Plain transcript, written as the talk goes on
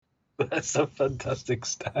That's a fantastic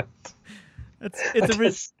stat.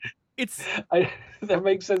 It's that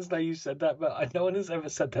makes sense now you said that, but no one has ever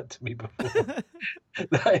said that to me before.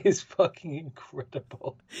 That is fucking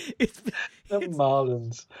incredible. it's The it's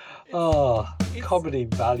Marlins. Oh, it's comedy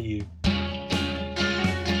value.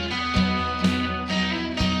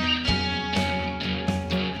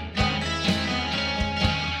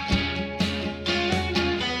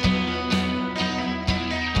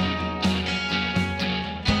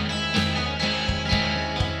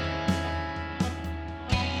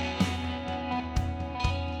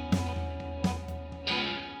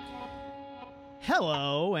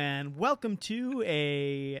 Hello and welcome to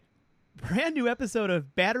a brand new episode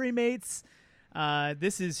of Battery Mates.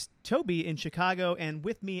 This is Toby in Chicago, and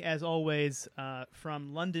with me, as always,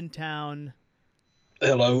 from London town.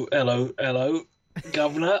 Hello,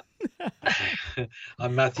 Governor.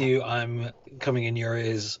 I'm Matthew. I'm coming in your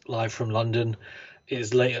ears live from London. It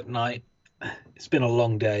is late at night. It's been a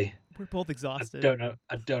long day. We're both exhausted. I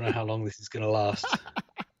don't know how long this is going to last.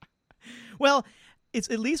 Well, it's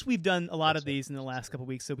at least we've done a lot of these in the last couple of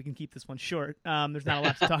weeks, so we can keep this one short. There's not a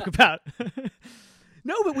lot to talk about.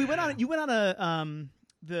 No, but you went on a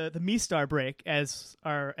the MeStar break as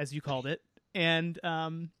you called it, and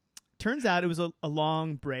turns out it was a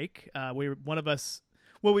long break. We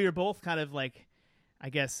were both kind of like, I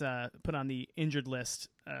guess, put on the injured list,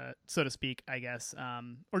 so to speak, I guess,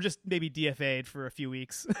 or just maybe DFA'd for a few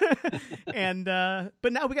weeks. And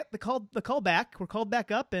but now we got the call back. We're called back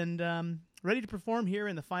up and ready to perform here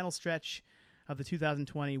in the final stretch of the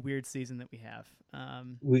 2020 weird season that we have.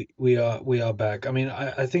 We are back. I mean,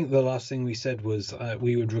 I think the last thing we said was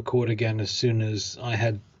we would record again as soon as I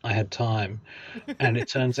had time, and it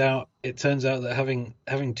turns out that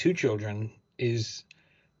having two children is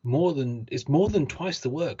more than twice the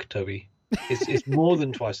work, Toby. It's more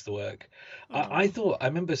than twice the work. I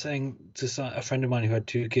remember saying to a friend of mine who had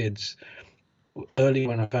two kids early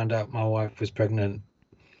when I found out my wife was pregnant,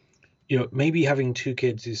 maybe having two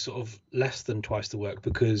kids is sort of less than twice the work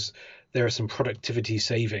because there are some productivity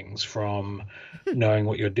savings from knowing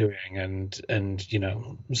what you're doing and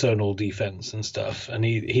zonal defense and stuff. And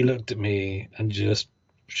he looked at me and just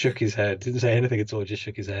shook his head, didn't say anything at all, just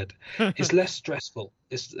shook his head. It's less stressful.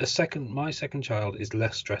 My second child is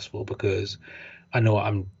less stressful because I know what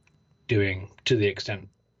I'm doing to the extent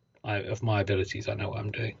of my abilities. I know what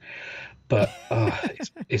I'm doing, but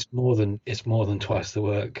it's more than twice the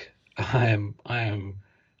work. I'm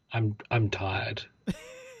tired.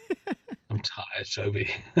 I'm tired, Toby.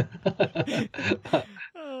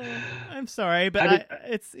 I'm sorry, but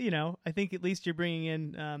it's I think at least you're bringing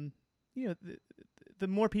in the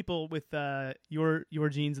more people with your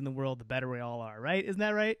genes in the world, the better we all are, right? Isn't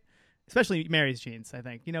that right? Especially Mary's genes, I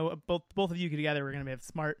think. Both of you together, we're going to have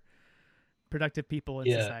smart, productive people in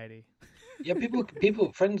society. Yeah,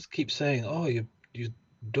 friends keep saying, "Oh, your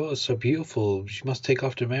daughter's so beautiful. She must take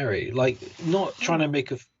after Mary." Like, not trying to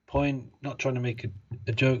make a point, not trying to make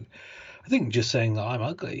a joke. I think just saying that I'm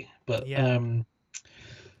ugly, but they're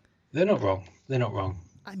not wrong. They're not wrong.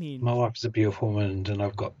 I mean, my wife's a beautiful woman, and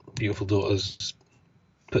I've got beautiful daughters.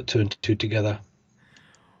 Put two and two together.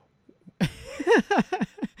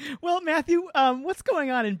 Well, Matthew, what's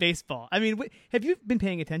going on in baseball? I mean, have you been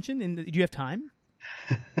paying attention? And do you have time?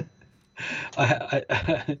 I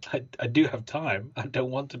do have time. I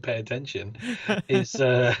don't want to pay attention. It's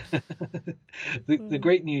the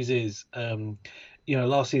great news is,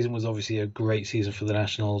 last season was obviously a great season for the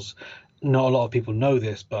Nationals. Not a lot of people know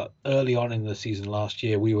this, but early on in the season last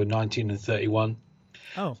year, we were 19-31.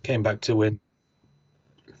 Oh, came back to win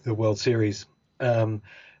the World Series.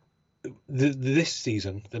 This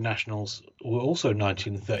season, the Nationals were also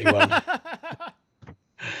 19-31,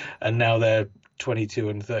 and now they're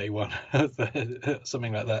 22-31,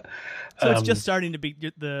 something like that. So it's just starting to be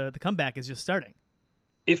the comeback is just starting.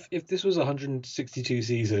 If this was 162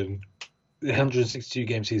 season, the 162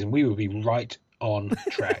 game season, we would be right on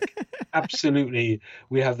track. Absolutely,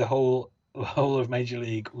 we have the whole of Major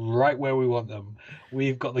League right where we want them.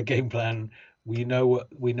 We've got the game plan. We know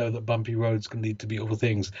that bumpy roads can lead to beautiful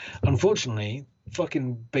things. Unfortunately,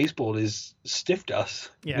 fucking baseball is stiffed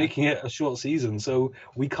us, making it a short season, so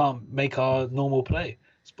we can't make our normal play.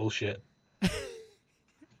 It's bullshit.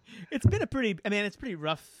 It's pretty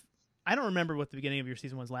rough. I don't remember what the beginning of your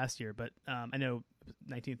season was last year, but I know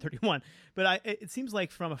 1931. But it seems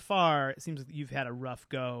like from afar, it seems like you've had a rough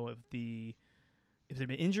go of the. Have there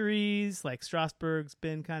been injuries? Like Strasburg's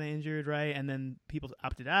been kind of injured, right? And then people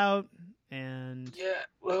opted out, and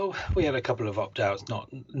well, we had a couple of opt-outs. Not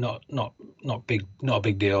a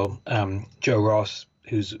big deal. Joe Ross,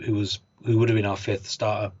 who would have been our fifth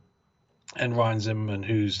starter, and Ryan Zimmerman,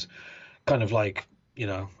 who's kind of like,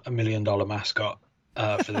 $1 million mascot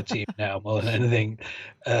for the team now more than anything.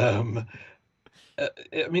 Um,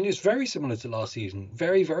 I mean, it's very similar to last season.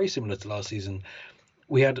 Very, very similar to last season.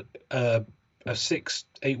 We had a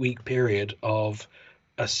 6-8 week period of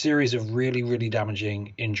a series of really, really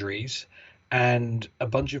damaging injuries and a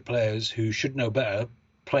bunch of players who should know better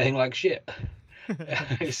playing like shit.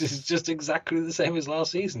 This is just exactly the same as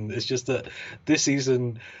last season. It's just that this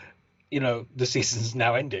season, the season's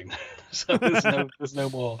now ending, so there's no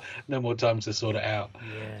more time to sort it out.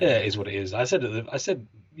 Yeah, it is what it is. I said in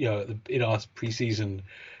our preseason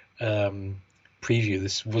preview,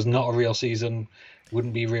 this was not a real season,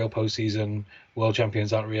 wouldn't be real postseason. World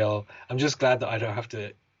champions aren't real. I'm just glad that I don't have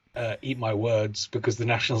to eat my words because the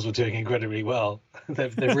Nationals were doing incredibly well.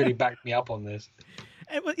 They've really backed me up on this.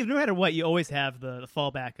 And no matter what, you always have the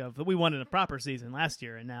fallback of we won in a proper season last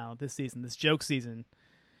year, and now this season, this joke season.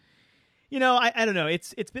 I don't know.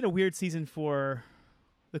 It's been a weird season for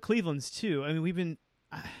the Clevelands too. I mean, we've been.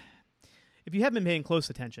 If you haven't been paying close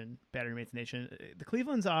attention, Battery Mates Nation, the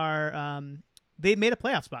Clevelands are. They made a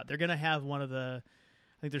playoff spot. They're going to have one of the.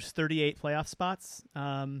 I think there's 38 playoff spots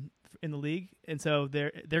in the league, and so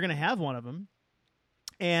they're going to have one of them.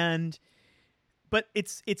 But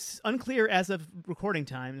it's unclear as of recording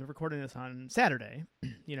time. We're recording this on Saturday,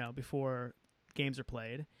 before games are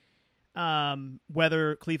played.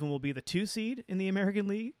 Whether Cleveland will be the 2 seed in the American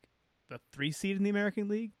League, the 3 seed in the American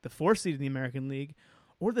League, the 4 seed in the American League,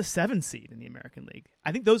 or the 7 seed in the American League.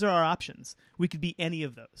 I think those are our options. We could be any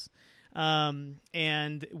of those.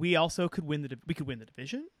 And we also could win the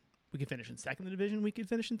division. We could finish in second in the division. We could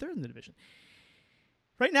finish in third in the division.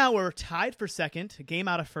 Right now, we're tied for second, a game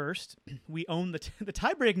out of first. We own the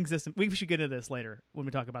tie-breaking system. We should get into this later when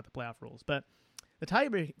we talk about the playoff rules. But the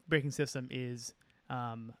tie-breaking system is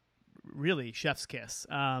really chef's kiss.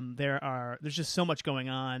 There's just so much going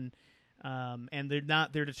on, and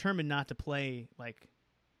they're determined not to play like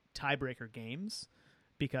tiebreaker games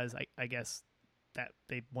because I guess that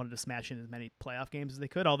they wanted to smash in as many playoff games as they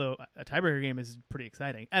could. Although a tiebreaker game is pretty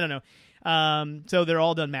exciting. I don't know. So they're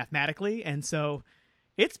all done mathematically, and so.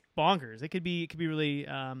 It's bonkers. It could be really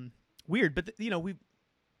weird, but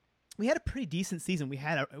we had a pretty decent season. We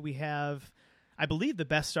have, I believe, the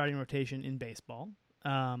best starting rotation in baseball. We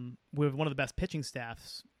have one of the best pitching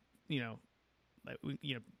staffs,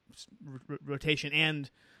 rotation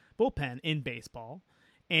and bullpen in baseball,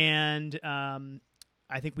 and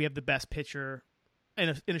I think we have the best pitcher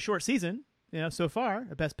in a short season. So far,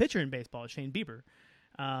 the best pitcher in baseball is Shane Bieber.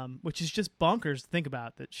 Which is just bonkers to think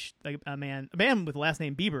about that a man with the last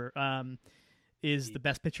name Bieber is the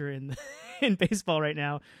best pitcher in baseball right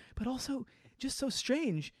now, but also just so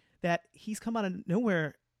strange that he's come out of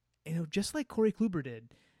nowhere, just like Corey Kluber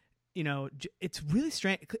did. It's really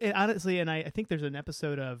strange, honestly, and I think there's an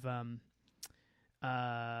episode of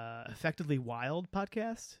Effectively Wild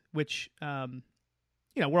podcast, which we're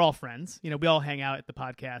all friends. We all hang out at the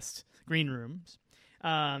podcast green rooms.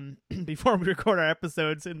 Before we record our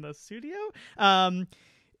episodes in the studio. And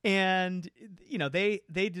they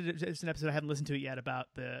did just an episode, I haven't listened to it yet, about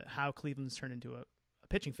how Cleveland's turned into a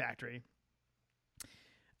pitching factory.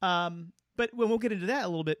 But we'll get into that a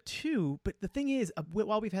little bit too. But the thing is,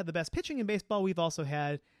 while we've had the best pitching in baseball, we've also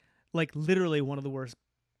had like literally one of the worst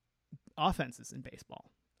offenses in baseball.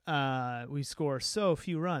 We score so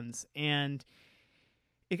few runs, and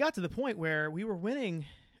it got to the point where we were winning.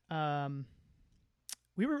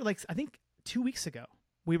 We were like, I think 2 weeks ago,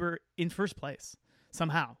 we were in first place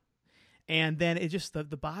somehow. And then it just, the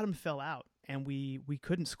bottom fell out and we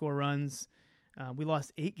couldn't score runs. We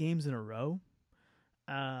lost 8 games in a row.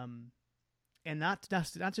 And not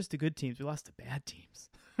just to good teams, we lost to bad teams.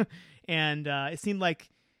 And it seemed like,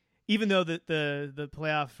 even though the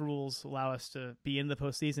playoff rules allow us to be in the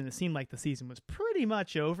postseason, it seemed like the season was pretty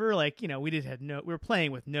much over. Like, we were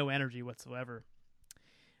playing with no energy whatsoever.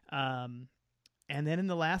 And then in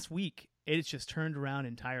the last week, it's just turned around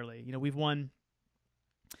entirely. We've won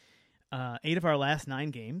 8 of our last 9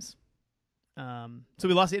 games. So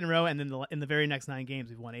we lost 8 in a row, and then in the very next 9 games,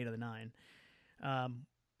 we've won 8 of the 9.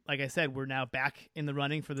 Like I said, we're now back in the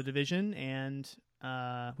running for the division, and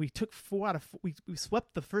we took 4 out of 4. We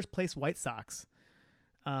swept the first place White Sox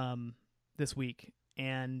this week,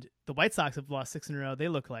 and the White Sox have lost 6 in a row. They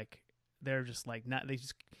look like they're just like not.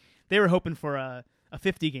 They were hoping for a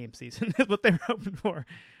 50-game season is what they were hoping for,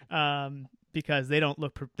 because they don't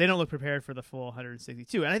look prepared for the full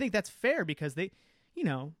 162. And I think that's fair because they,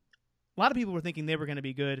 a lot of people were thinking they were going to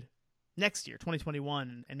be good next year,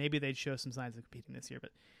 2021, and maybe they'd show some signs of competing this year.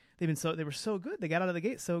 But they were so good. They got out of the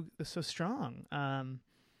gate so strong.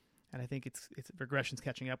 And I think it's regression's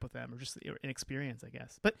catching up with them, or just inexperience, I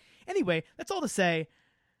guess. But anyway, that's all to say.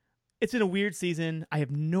 It's been a weird season. I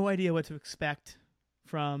have no idea what to expect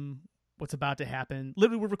from what's about to happen.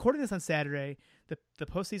 Literally, we're recording this on Saturday. The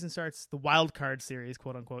postseason starts, the wild card series,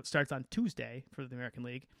 quote unquote, starts on Tuesday for the American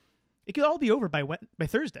League. It could all be over by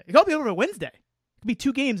Thursday. It could all be over by Wednesday. It could be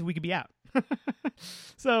 2 games and we could be out.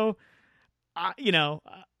 So, I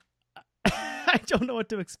don't know what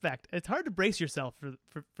to expect. It's hard to brace yourself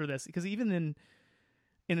for this, because even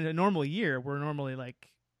in a normal year, we're normally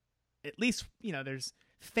like, at least, there's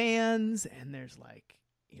fans and there's like,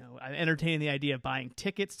 I'm entertaining the idea of buying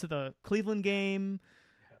tickets to the Cleveland game.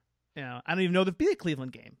 I don't even know there'd be a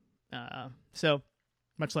Cleveland game. So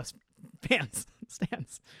much less fans,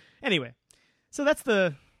 stands. Anyway, so that's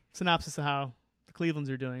the synopsis of how the Clevelands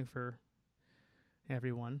are doing for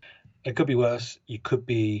everyone. It could be worse. You could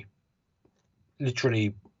be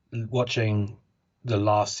literally watching the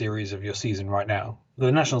last series of your season right now.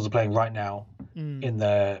 The Nationals are playing right now in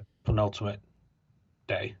their penultimate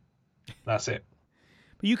day. That's it.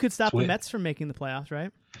 But you could stop the Mets from making the playoffs,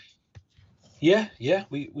 right? Yeah,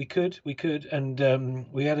 we could, and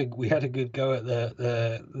we had a good go at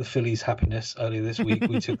the Phillies' happiness earlier this week.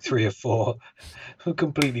 We took 3 or 4,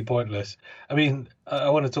 completely pointless. I mean,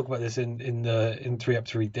 I want to talk about this in 3 up,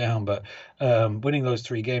 3 down, but winning those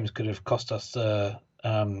 3 games could have cost us a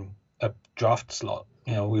draft slot.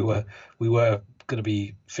 We were going to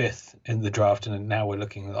be 5th in the draft, and now we're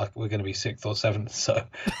looking like we're going to be 6th or 7th. So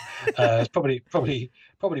it's probably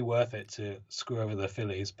worth it to screw over the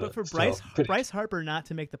Phillies. But for Bryce Harper not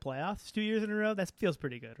to make the playoffs 2 years in a row, that feels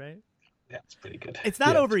pretty good, right? Yeah, it's pretty good. It's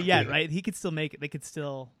not over yet, right? He could still make it. They could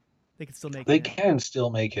still make it. They can still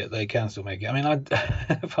make it. I mean,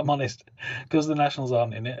 if I'm honest, because the Nationals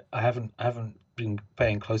aren't in it, I haven't been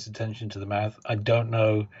paying close attention to the math. I don't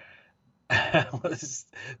know, because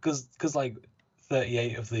like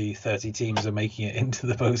 38 of the 30 teams are making it into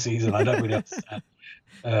the postseason. I don't really understand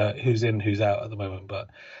who's in, who's out at the moment, but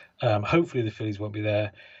hopefully the Phillies won't be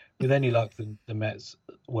there. With any luck, the Mets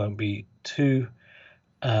won't be too,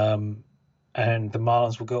 and the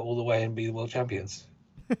Marlins will go all the way and be the world champions.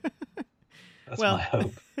 That's my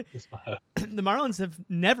hope. The Marlins have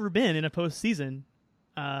never been in a postseason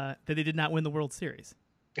that they did not win the World Series.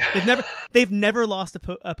 They've never lost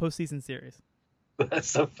a postseason series.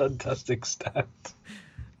 That's a fantastic stat.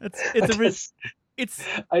 That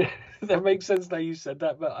makes sense now you said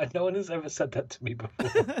that, but no one has ever said that to me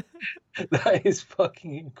before. That is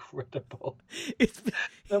fucking incredible.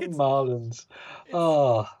 The Marlins.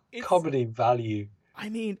 Comedy value. I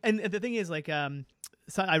mean, and the thing is, like, so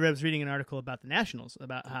I was reading an article about the Nationals,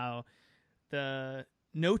 about how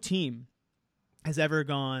no team has ever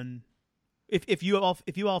gone. If you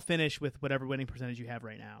all finish with whatever winning percentage you have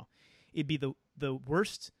right now, it'd be the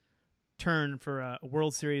worst turn for a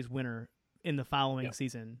World Series winner in the following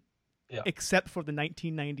season, except for the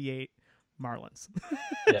 1998 Marlins,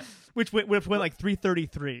 which went like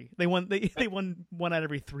 333. They won 1 out of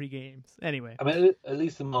every 3 games. Anyway, I mean, at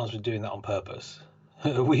least the Marlins were doing that on purpose.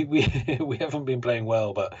 we haven't been playing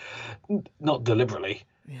well, but not deliberately.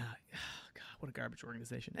 Yeah. God, what a garbage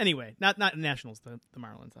organization. Anyway, not Nationals, the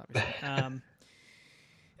Marlins, obviously.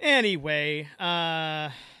 Anyway,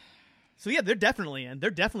 so yeah, they're definitely in. They're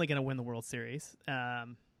definitely going to win the World Series.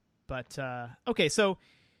 But okay, so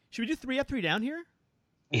should we do 3 up, 3 down here?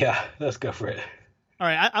 Yeah, let's go for it. All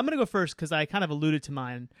right, I'm going to go first because I kind of alluded to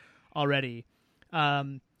mine already.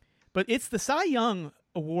 But it's the Cy Young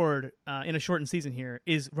Award in a shortened season here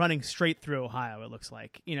is running straight through Ohio, it looks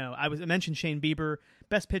like. I mentioned Shane Bieber,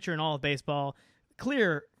 best pitcher in all of baseball,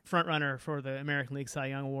 clear front runner for the American League Cy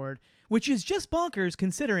Young Award, which is just bonkers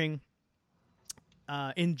considering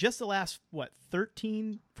in just the last,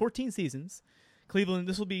 14 seasons, Cleveland,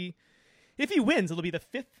 this will be, if he wins, it'll be the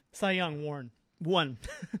 5th Cy Young won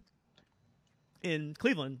in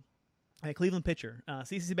Cleveland. A Cleveland pitcher.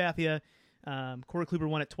 CC Sabathia, Corey Kluber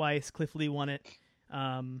won it twice. Cliff Lee won it.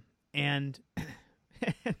 And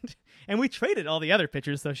we traded all the other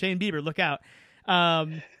pitchers, so Shane Bieber, look out.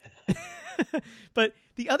 But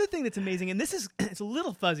the other thing that's amazing, and it's a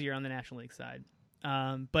little fuzzier on the National League side,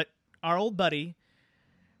 but our old buddy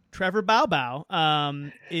Trevor Bow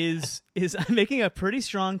is making a pretty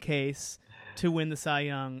strong case to win the Cy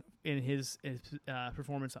Young in his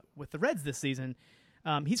performance with the Reds this season.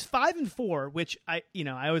 He's 5-4, which I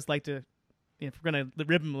always like to, if we're gonna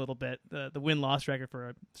rib him a little bit, the win-loss record for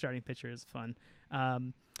a starting pitcher is fun.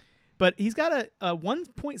 But he's got a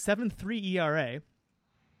 1.73 ERA,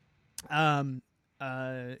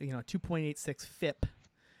 2.86 FIP,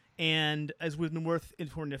 and as we've been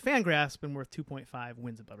according to Fangraphs, been worth 2.5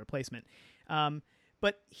 wins above replacement.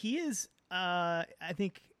 but he is. I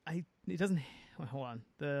think he doesn't. Hold on.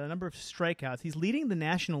 The number of strikeouts. He's leading the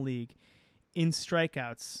National League in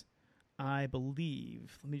strikeouts, I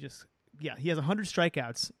believe. Let me just. Yeah, he has 100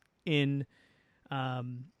 strikeouts in a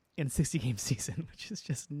 60-game season, which is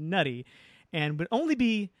just nutty, and would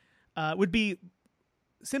be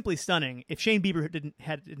simply stunning if Shane Bieber didn't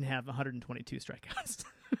have 122 strikeouts.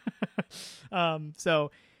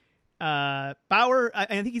 Bauer, I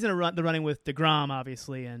think he's in the running with DeGrom,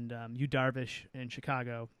 obviously, and Yu Darvish in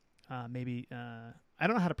Chicago. Maybe I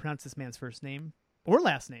don't know how to pronounce this man's first name or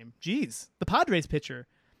last name. Jeez, the Padres pitcher.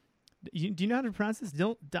 Do you know how to pronounce this?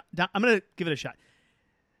 I'm gonna give it a shot.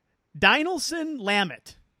 Dinelson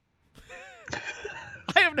Lamet.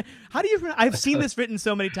 How do you? I've seen this written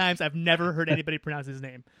so many times. I've never heard anybody pronounce his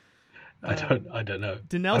name. I don't know.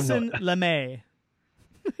 Dinelson Lamet.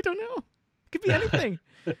 I don't know. It could be anything.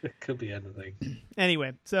 It could be anything.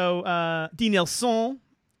 Anyway, so Dinelson.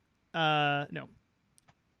 No.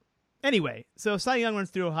 Anyway, so Cy Young runs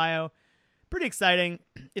through Ohio. Pretty exciting.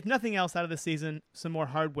 If nothing else out of the season, some more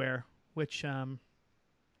hardware, which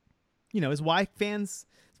is why fans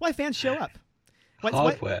show up.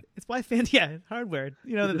 Hardware. It's why fans, hardware.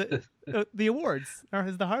 The awards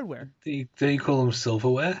is the hardware. Do you call them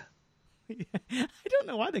silverware? I don't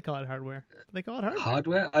know why they call it hardware. They call it hardware.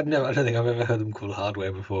 Hardware? I don't think I've ever heard them called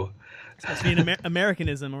hardware before. It's supposed to be an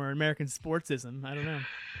Americanism or American sportsism. I don't know.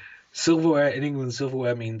 Silverware in England,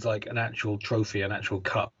 silverware means like an actual trophy, an actual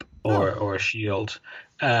cup, or a shield,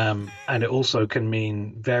 and it also can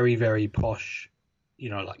mean very, very posh,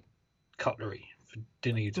 like cutlery for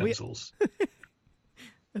dinner utensils.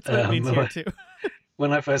 That's what it means here too.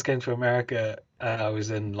 When I first came to America, I was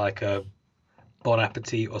in like a Bon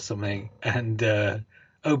Appetit or something, and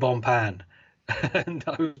Au Bon Pan, and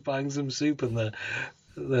I was buying some soup, and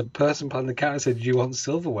the person behind the counter said, "Do you want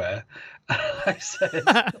silverware?" I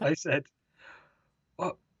said,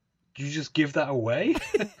 "What? Do you just give that away?"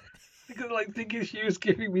 Like thinking she was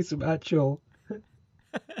giving me some actual.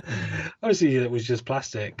 Obviously, it was just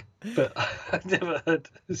plastic, but I've never heard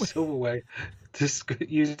silverware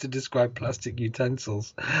used to describe plastic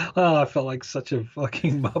utensils. Oh, I felt like such a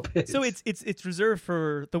fucking muppet. So it's reserved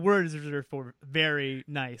for the word is reserved for very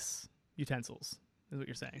nice utensils. Is what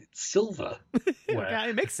you're saying? It's silver. Yeah,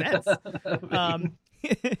 it makes sense.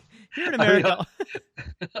 Here in America,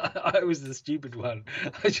 I was the stupid one.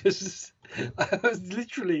 I was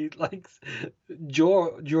literally like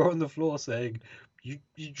jaw on the floor saying, "You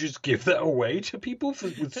just give that away to people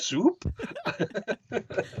with soup?"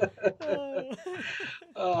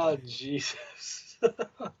 Oh Jesus! I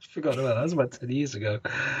forgot about that. That was about 10 years ago.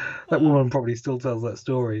 That woman probably still tells that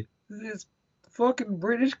story. This fucking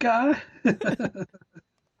British guy. To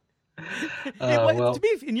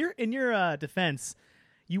be in your defense,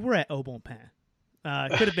 you were at Au Bon Pain.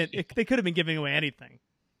 They could have been giving away anything.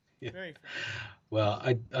 Yeah. Very well,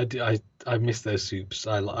 I miss their soups.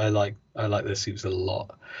 I like their soups a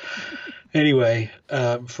lot. Anyway,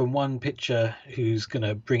 from one pitcher who's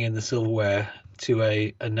gonna bring in the silverware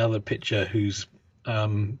to another pitcher who's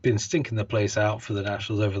been stinking the place out for the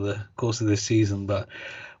Nationals over the course of this season, but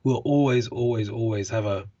will always have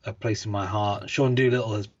a place in my heart. Sean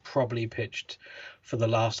Doolittle has probably pitched for the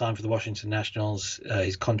last time for the Washington Nationals.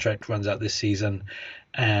 His contract runs out this season,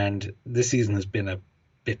 and this season has been a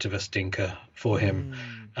bit of a stinker for him.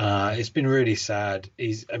 It's been really sad.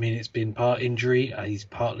 It's been part injury. He's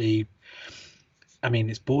partly,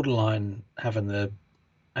 it's borderline having the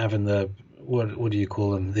what do you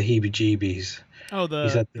call them? The heebie-jeebies. Oh,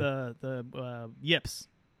 the yips.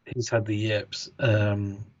 He's had the yips,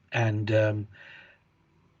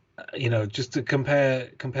 just to compare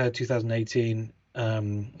 2018,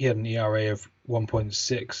 he had an ERA of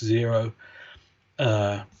 1.60.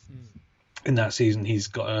 In that season, he's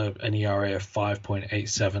got an ERA of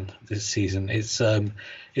 5.87 this season. It's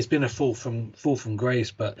been a fall from grace,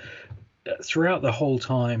 but throughout the whole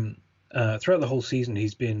time, throughout the whole season,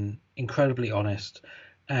 he's been incredibly honest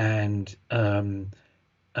and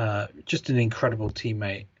just an incredible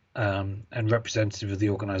teammate. And representative of the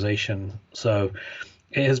organization. So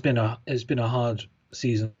it has been a hard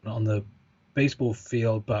season on the baseball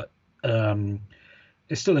field, but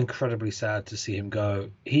it's still incredibly sad to see him go.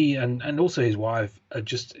 He and also his wife have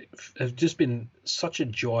just been such a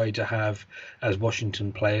joy to have as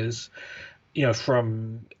Washington players.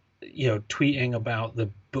 From tweeting about the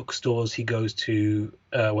bookstores he goes to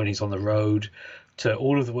when he's on the road, to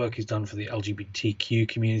all of the work he's done for the LGBTQ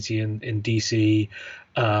community in DC.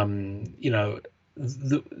 Not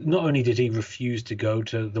only did he refuse to go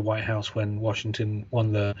to the White House when Washington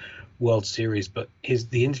won the World Series, but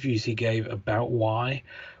the interviews he gave about why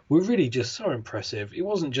were really just so impressive. It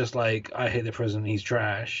wasn't just like, I hate the president, he's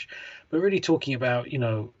trash, but really talking about,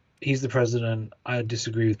 he's the president. I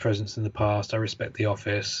disagree with presidents in the past. I respect the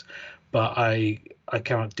office, but I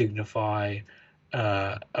cannot dignify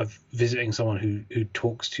of visiting someone who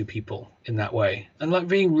talks to people in that way, and like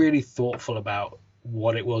being really thoughtful about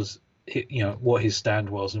what it was, what his stand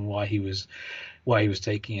was and why he was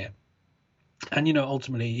taking it. And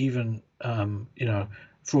ultimately, even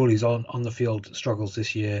for all his on the field struggles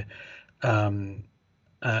this year,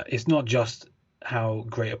 it's not just how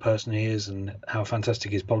great a person he is and how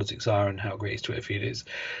fantastic his politics are and how great his Twitter feed is.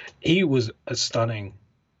 He was a stunning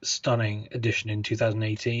addition in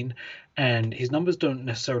 2018, and his numbers don't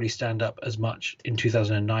necessarily stand up as much in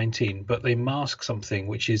 2019, but they mask something,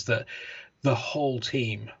 which is that the whole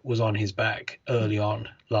team was on his back early on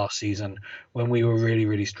last season when we were really,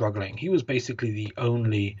 really struggling. He was basically the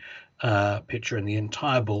only pitcher in the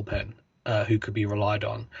entire bullpen who could be relied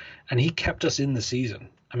on, and he kept us in the season.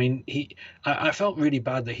 I mean, I felt really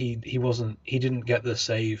bad that he didn't get the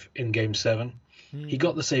save in Game 7. He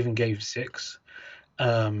got the save in Game 6.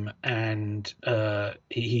 And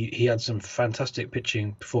he had some fantastic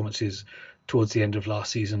pitching performances towards the end of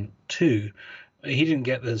last season too. He didn't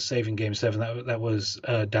get the save in Game 7. That was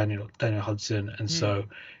Daniel Hudson, and so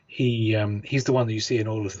he's the one that you see in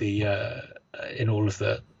all of the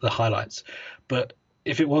highlights. But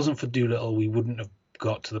if it wasn't for Doolittle, we wouldn't have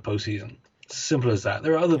got to the postseason. Simple as that.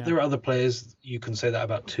 There are other players you can say that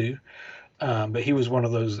about too, but he was one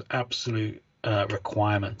of those absolute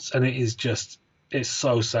requirements, and it's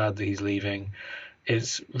so sad that he's leaving.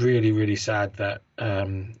 It's really, really sad that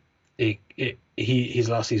his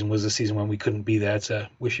last season was the season when we couldn't be there to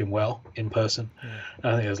wish him well in person.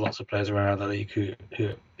 I think there's lots of players around the league who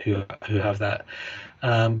have that.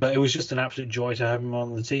 But it was just an absolute joy to have him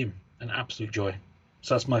on the team, an absolute joy.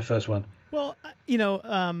 So that's my first one. Well, I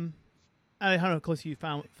don't know how close you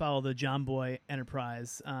follow the John Boy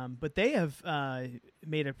Enterprise, but they have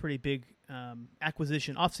made a pretty big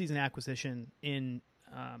off-season acquisition in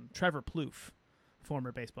Trevor Plouffe,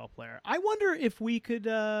 former baseball player. I wonder if we could.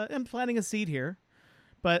 I'm planting a seed here,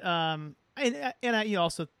 but and I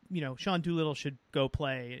also Sean Doolittle should go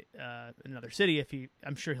play in another city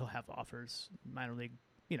I'm sure he'll have offers, minor league.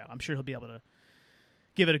 I'm sure he'll be able to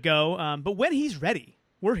give it a go. But when he's ready,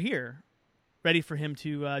 we're here, ready for him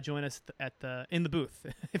to join us in the booth,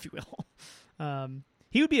 if you will.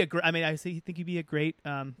 He would be I think he'd be a great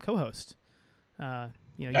co-host.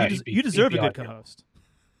 You deserve a good co-host.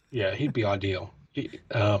 Yeah, he'd be ideal.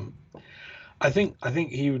 I think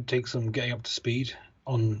he would take some getting up to speed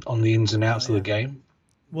on the ins and outs of the game.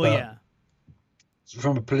 Well, yeah.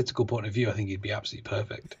 From a political point of view, I think he'd be absolutely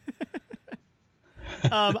perfect.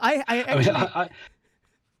 I actually...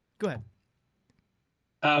 Go ahead.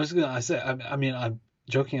 I'm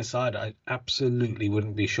joking aside, I absolutely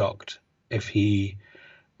wouldn't be shocked if he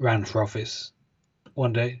ran for office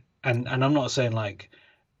one day. And I'm not saying like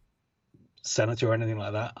senator or anything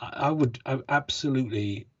like that. I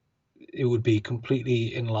absolutely, it would be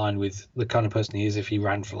completely in line with the kind of person he is if he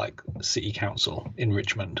ran for like city council in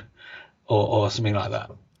Richmond or something like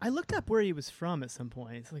that. I looked up where he was from at some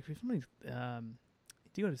point. It's like, do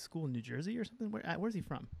you go to school in New Jersey or something? Where's he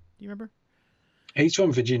from? Do you remember? He's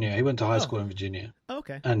from Virginia. He went to high school in Virginia. Oh,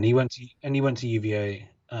 okay. And he went to UVA.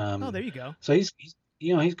 There you go. So he's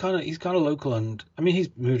kind of local, and I mean he's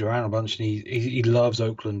moved around a bunch, and he loves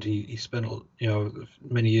Oakland. He spent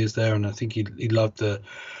many years there, and I think he loved the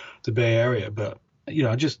Bay Area. But I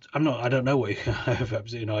don't know what I have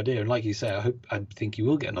absolutely no idea. And like you say, I think he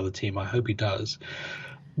will get another team. I hope he does.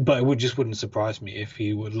 But it wouldn't surprise me if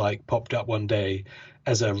he would like popped up one day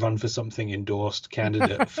as a run for something endorsed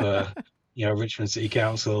candidate for Richmond City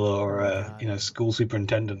Council or school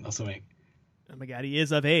superintendent or something. Oh my God, he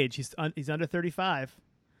is of age. He's under 35,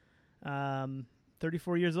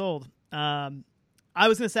 34 years old. I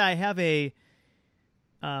was going to say I have a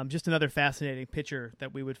just another fascinating pitcher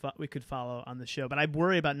that we could follow on the show, but I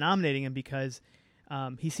worry about nominating him because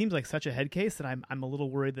he seems like such a head case that I'm a little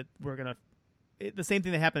worried that the same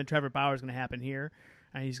thing that happened to Trevor Bauer is going to happen here,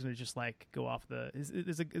 and he's going to just like go off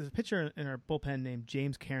there's a pitcher in our bullpen named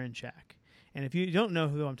James Karinchak. And if you don't know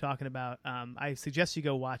who I'm talking about, I suggest you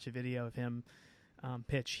go watch a video of him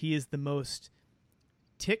pitch. He is the most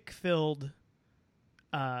tick-filled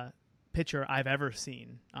pitcher I've ever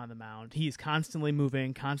seen on the mound. He's constantly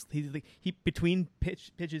moving. Between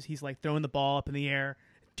pitches, he's like throwing the ball up in the air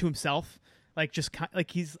to himself, like just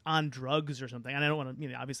like he's on drugs or something. And I don't want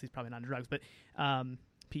to, obviously he's probably not on drugs, but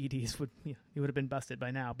PEDs he would have been busted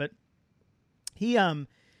by now. But he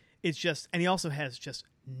it's just, and he also has just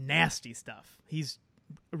nasty stuff. He's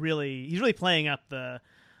really playing up the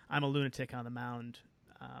I'm a lunatic on the mound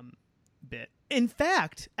bit. In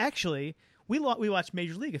fact, actually, we watched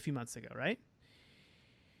Major League a few months ago, right?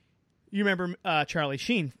 You remember Charlie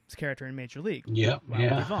Sheen's character in Major League? Yeah,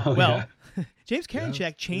 yeah. Oh, well, yeah. James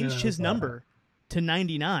Karinchak changed his number to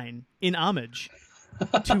 99 in homage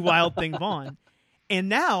to Wild Thing Vaughn, and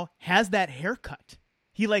now has that haircut.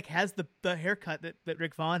 He has the haircut that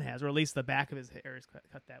Rick Vaughn has, or at least the back of his hair is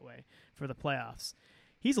cut that way for the playoffs.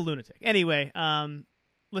 He's a lunatic. Anyway,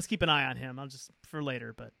 let's keep an eye on him. I'll just for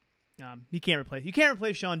later, but you can't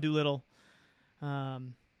replace Sean Doolittle.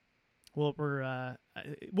 We'll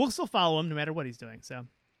still follow him no matter what he's doing. So,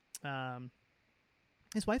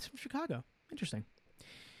 his wife's from Chicago. Interesting.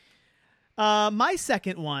 My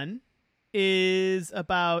second one is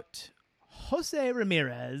about Jose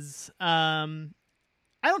Ramirez.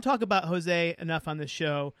 I don't talk about Jose enough on this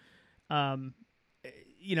show, and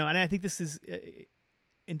I think this is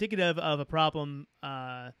indicative of a problem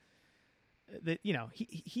that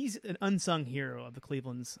he's an unsung hero of the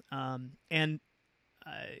Clevelands, and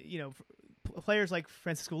players like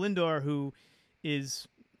Francisco Lindor, who is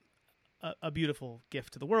a beautiful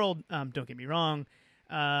gift to the world. Don't get me wrong,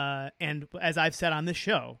 and as I've said on this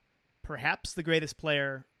show, perhaps the greatest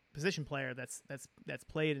position player that's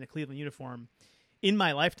played in a Cleveland uniform in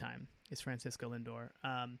my lifetime is Francisco Lindor.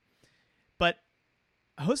 But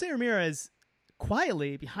Jose Ramirez,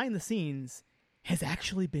 quietly behind the scenes, has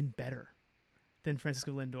actually been better than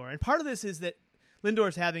Francisco Lindor. And part of this is that Lindor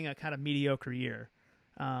is having a kind of mediocre year,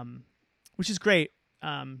 which is great,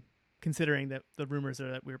 considering that the rumors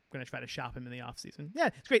are that we're going to try to shop him in the offseason. Yeah,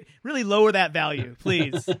 it's great. Really lower that value,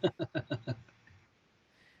 please.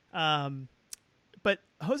 But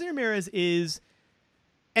Jose Ramirez is...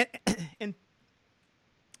 And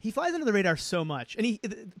he flies under the radar so much, and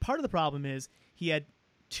part of the problem is he had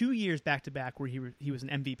 2 years back to back where he was an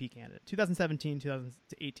MVP candidate. 2017,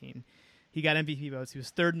 2018, he got MVP votes. He was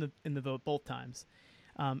third in the vote both times,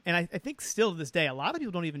 and I think still to this day, a lot of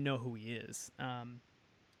people don't even know who he is.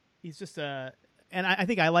 He's just and I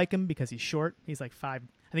think I like him because he's short. He's like 5. I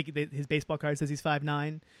think his baseball card says he's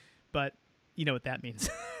 5'9", but you know what that means.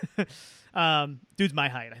 Dude's my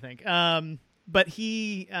height, I think. But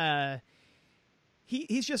he's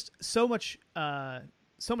just so much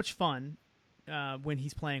fun when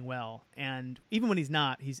he's playing well, and even when he's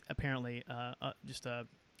not, he's apparently just a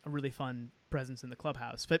really fun presence in the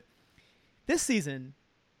clubhouse. But this season,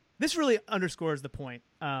 this really underscores the point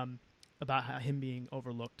about him being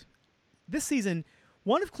overlooked. This season,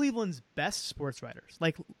 one of Cleveland's best sports writers,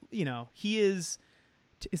 he is.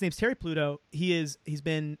 His name's Terry Pluto. He's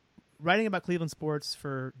been writing about Cleveland sports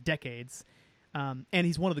for decades. And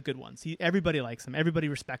he's one of the good ones. Everybody likes him. Everybody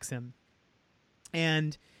respects him.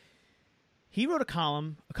 And he wrote a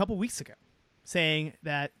column a couple weeks ago saying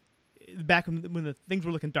that back when the things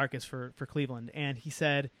were looking darkest for Cleveland, and he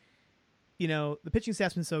said, the pitching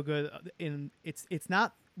staff's been so good, and it's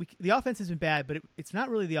not the offense has been bad, but it's not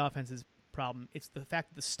really the offense's problem. It's the fact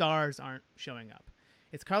that the stars aren't showing up.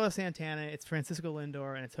 It's Carlos Santana, it's Francisco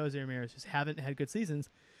Lindor, and it's Jose Ramirez, just haven't had good seasons.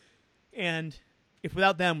 And if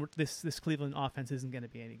without them, this Cleveland offense isn't going to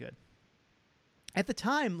be any good. At the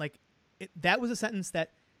time, that was a sentence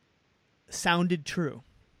that sounded true,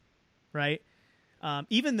 right?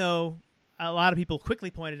 Even though a lot of people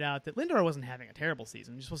quickly pointed out that Lindor wasn't having a terrible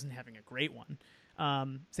season, just wasn't having a great one.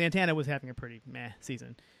 Santana was having a pretty meh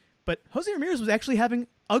season. But Jose Ramirez was actually having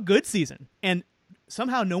a good season, and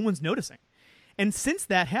somehow no one's noticing. And since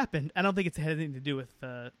that happened, I don't think it's had anything to do with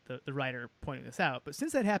the writer pointing this out, but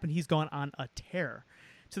since that happened, he's gone on a tear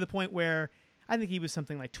to the point where I think he was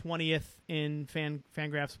something like 20th in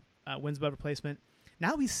Fangraphs wins above replacement.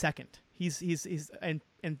 Now he's second. He's and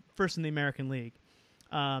first in the American League.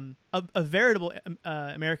 A veritable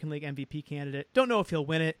American League MVP candidate. Don't know if he'll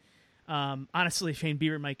win it. Honestly, Shane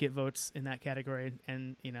Bieber might get votes in that category,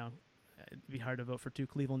 and it'd be hard to vote for two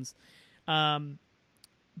Clevelands.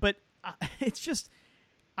 But it's just,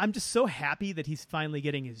 I'm just so happy that he's finally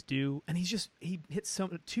getting his due, and he hit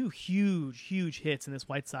two huge hits in this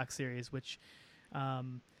White Sox series, which I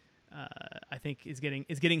think is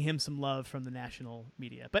getting him some love from the national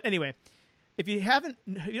media. But anyway, if you don't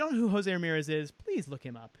know who Jose Ramirez is, please look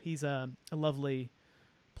him up. He's a lovely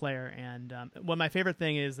player, and one of my favorite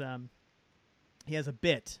thing is he has a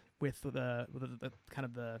bit with the kind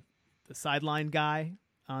of the sideline guy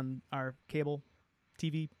on our cable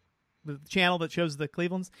TV, the channel that shows the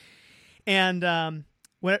Clevelands, and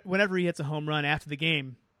whenever he hits a home run after the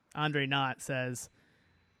game, Andre Knott says,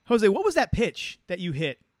 "Jose, what was that pitch that you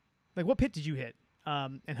hit? Like, what pitch did you hit?"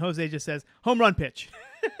 And Jose just says, "Home run pitch."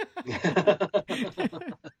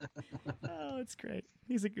 Oh, it's great.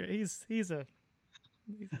 He's a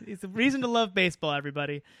It's a reason to love baseball,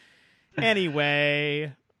 everybody.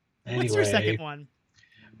 Anyway, what's your second one?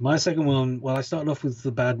 My second one, well, I started off with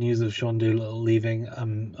the bad news of Sean Doolittle leaving.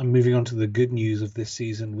 I'm moving on to the good news of this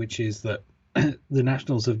season, which is that the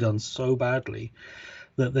Nationals have done so badly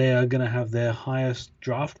that they are going to have their highest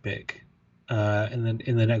draft pick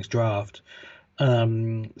in the next draft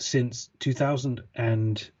since 2000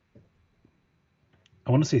 and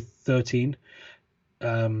I want to say 13.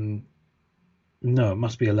 No, it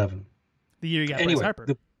must be 11. The year you got Bryce Harper.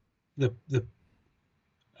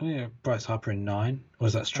 Bryce Harper in 9, or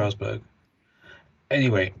was that Strasburg?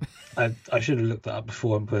 Anyway, I should have looked that up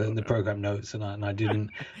before and put it in the program notes, and I didn't.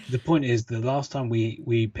 The point is, the last time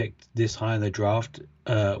we picked this high in the draft,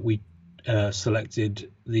 we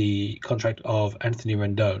selected the contract of Anthony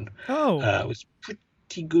Rendon. It was a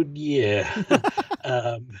pretty good year.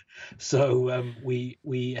 So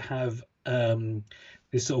we have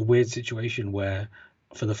this sort of weird situation where,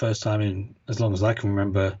 for the first time in as long as I can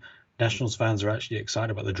remember, Nationals fans are actually excited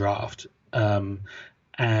about the draft,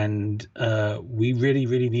 and we really,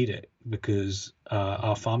 really need it because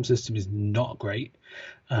our farm system is not great.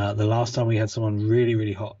 The last time we had someone really,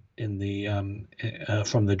 really hot in the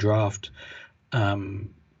from the draft,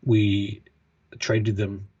 we traded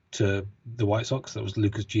them to the White Sox. That was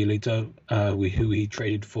Lucas Giolito, who we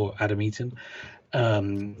traded for Adam Eaton.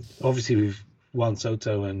 Obviously, we've Juan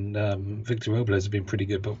Soto and Victor Robles have been pretty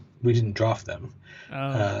good, but we didn't draft them.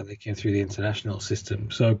 They came through the international system,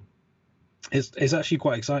 so it's actually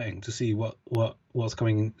quite exciting to see what's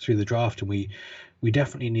coming through the draft, and we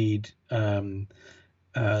definitely need some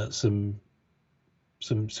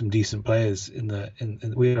decent players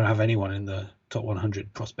in we don't have anyone in the top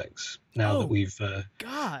 100 prospects now that we've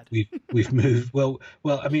moved. Well,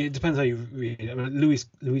 I mean, it depends how you read it. I mean,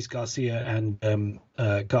 Luis Garcia and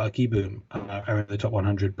Carter Kieboom are in the top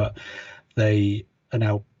 100, but they are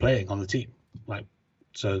now playing on the team.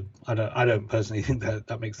 So I don't personally think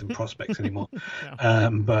that makes them prospects anymore.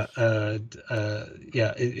 No.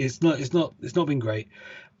 It's not been great.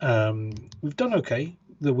 We've done okay.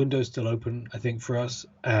 The window's still open, I think, for us,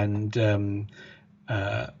 and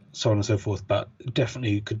so on and so forth. But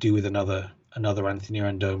definitely could do with another Anthony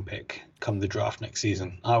Rendon pick come the draft next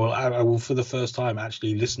season. I will for the first time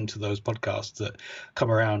actually listen to those podcasts that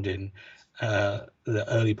come around in the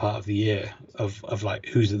early part of the year of like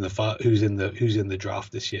who's in the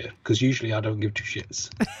draft this year, because usually I don't give two shits.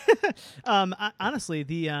 Honestly,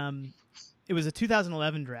 it was a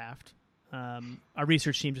 2011 draft. Our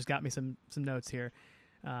research team just got me some notes here.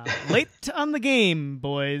 Late on the game,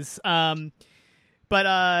 boys. But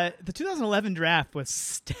the 2011 draft was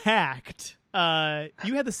stacked. You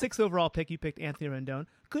had the 6th overall pick. You picked Anthony Rendon.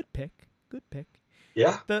 Good pick.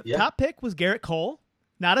 Yeah. The top pick was Garrett Cole.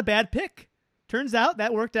 Not a bad pick. Turns out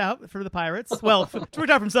that worked out for the Pirates. Well, it worked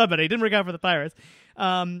out from somebody. It didn't work out for the Pirates.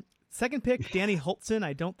 Second pick, Danny Holtzen.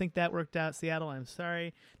 I don't think that worked out. Seattle, I'm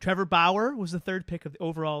sorry. Trevor Bauer was the 3rd pick of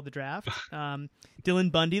overall the draft.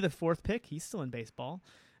 Dylan Bundy, the 4th pick. He's still in baseball.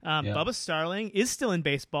 Bubba Starling is still in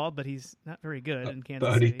baseball, but he's not very good in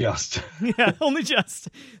Kansas City. Only just. Yeah, only just.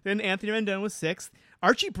 Then Anthony Rendon was 6th.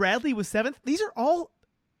 Archie Bradley was 7th. These are all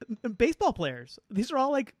baseball players. These are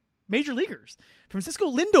all like major leaguers. Francisco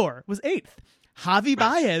Lindor was 8th. Javi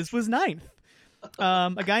Baez was 9th.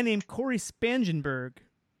 A guy named Corey Spangenberg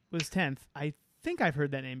was 10th. I think I've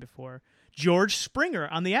heard that name before. George Springer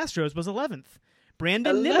on the Astros was 11th.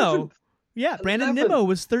 Brandon Nimmo. Yeah, Brandon Nimmo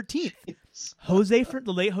was 13th.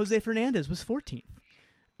 The late Jose Fernandez was 14th.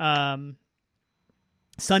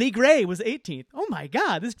 Sonny Gray was 18th. Oh my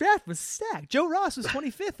God, this draft was stacked. Joe Ross was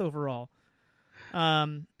 25th overall.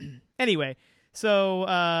 Anyway, so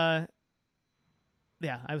I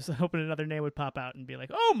was hoping another name would pop out and be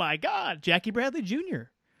like, oh my God, Jackie Bradley Jr.,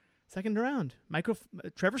 2nd round.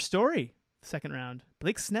 Trevor Story, 2nd round.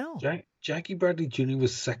 Blake Snell. Jackie Bradley Jr.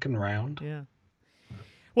 was 2nd round. Yeah.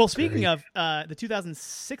 Well, speaking of the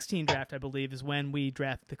 2016 draft, I believe, is when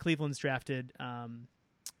the Clevelands drafted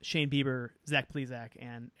Shane Bieber, Zach Plesac,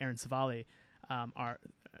 and Aaron Savali, are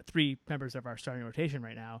 3 members of our starting rotation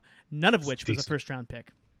right now, none of which was a 1st-round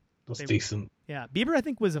pick. That's decent. Yeah. Bieber, I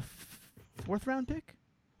think, was a 4th-round pick,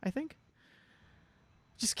 I think.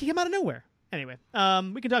 Just came out of nowhere. Anyway,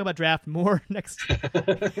 we can talk about draft more next year.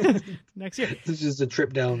 This is a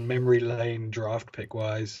trip down memory lane draft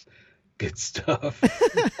pick-wise. Good stuff.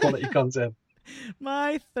 Quality content.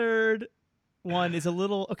 My 3rd one is a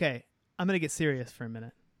little... Okay, I'm going to get serious for a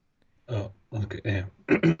minute. Oh, okay. Yeah.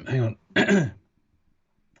 Hang on.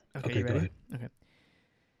 Okay, you ready? Go ahead. Okay.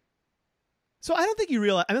 So I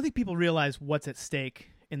don't think people realize what's at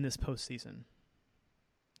stake in this postseason.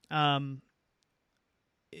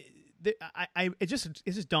 it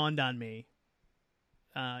just dawned on me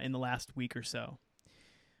in the last week or so.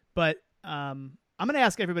 But I'm going to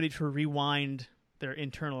ask everybody to rewind their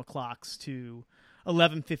internal clocks to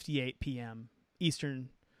 11:58 p.m. Eastern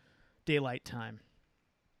Daylight Time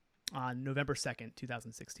on November 2nd,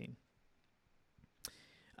 2016.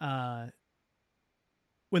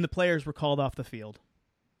 When the players were called off the field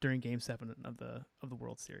during Game 7 of the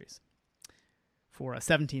World Series for a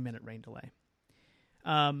 17-minute rain delay.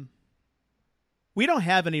 We don't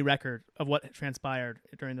have any record of what transpired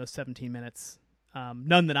during those 17 minutes.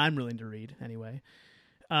 None that I'm willing to read, anyway.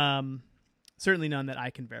 Certainly none that I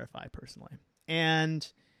can verify personally. And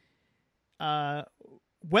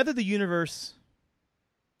whether the universe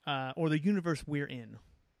or the universe we're in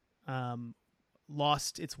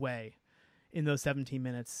lost its way in those 17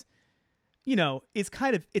 minutes, it's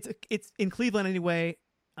kind of it's in Cleveland anyway.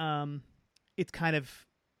 It's kind of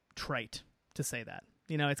trite to say that.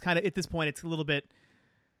 It's kind of, at this point, it's a little bit.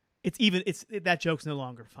 That joke's no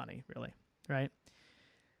longer funny, really, right?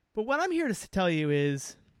 But what I'm here to tell you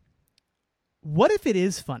is, what if it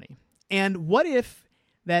is funny, and what if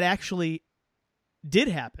that actually did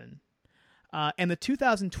happen, and the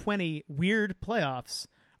 2020 weird playoffs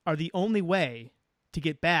are the only way to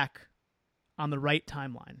get back on the right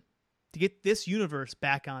timeline, to get this universe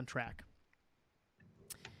back on track.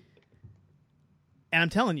 And I'm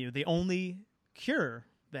telling you, the only cure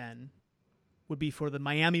then would be for the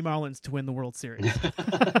Miami Marlins to win the World Series.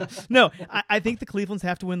 No, I think the Clevelands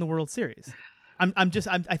have to win the World Series.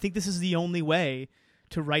 I think this is the only way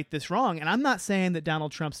to right this wrong. And I'm not saying that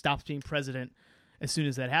Donald Trump stops being president as soon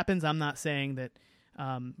as that happens. I'm not saying that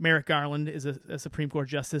Merrick Garland is a Supreme Court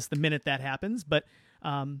justice the minute that happens. But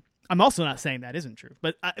I'm also not saying that isn't true.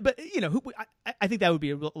 But I think that would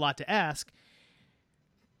be a lot to ask.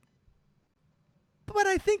 But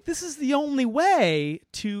I think this is the only way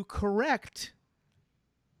to correct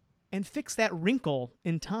and fix that wrinkle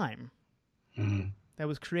in time that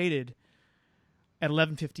was created at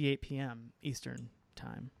 11:58 p.m. Eastern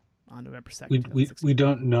Time on November 2nd. We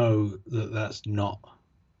don't know that that's not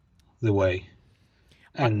the way,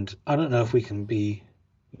 and I don't know if we can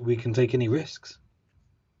take any risks.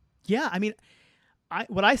 Yeah, I mean,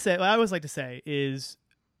 what I always like to say is,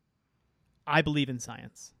 I believe in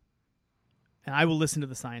science. And I will listen to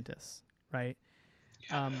the scientists, right?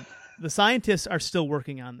 Yeah. The scientists are still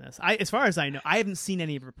working on this. As far as I know, I haven't seen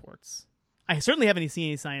any reports. I certainly haven't seen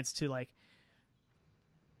any science to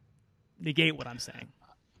negate what I'm saying.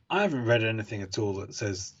 I haven't read anything at all that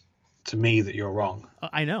says to me that you're wrong.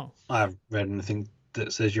 I know. I haven't read anything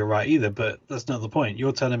that says you're right either, but that's not the point.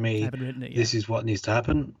 You're telling me this is what needs to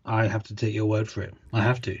happen. I have to take your word for it. I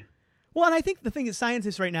have to. Well, and I think the thing is,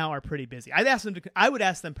 scientists right now are pretty busy. I would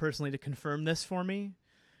ask them personally to confirm this for me,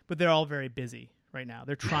 but they're all very busy right now.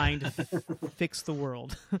 They're trying to fix the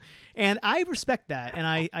world, and I respect that, and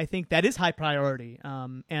I think that is high priority.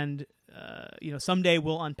 Someday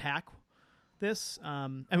we'll unpack this.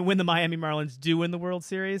 When the Miami Marlins do win the World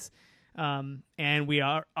Series, and we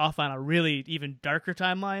are off on a really even darker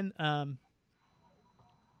timeline,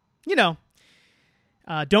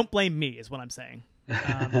 don't blame me, is what I'm saying.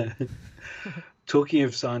 Talking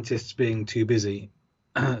of scientists being too busy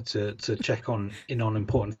to check on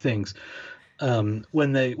important things,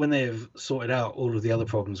 when they have sorted out all of the other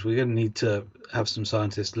problems, we're going to need to have some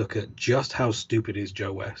scientists look at just how stupid is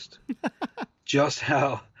Joe West, just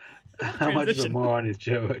how much of a moron is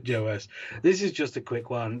Joe West. This is just a quick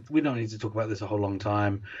one. We don't need to talk about this a whole long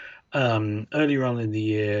time. Earlier on in the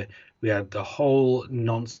year, we had the whole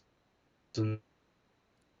nonsense,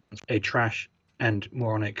 a trash and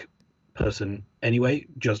moronic person anyway,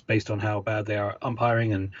 just based on how bad they are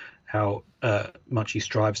umpiring and how much he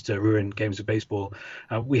strives to ruin games of baseball.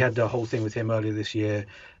 We had the whole thing with him earlier this year,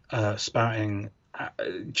 spouting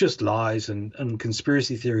just lies and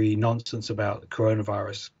conspiracy theory nonsense about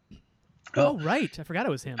coronavirus. Oh, right. I forgot it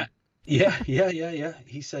was him. Yeah.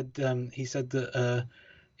 He said that,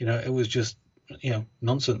 it was just,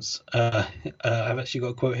 nonsense. I've actually got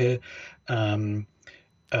a quote here.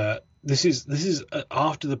 This is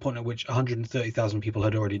after the point at which 130,000 people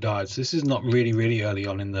had already died. So this is not really, really early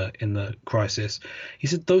on in the crisis. He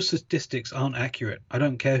said those statistics aren't accurate. I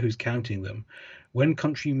don't care who's counting them. When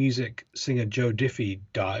country music singer Joe Diffie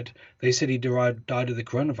died, they said he died of the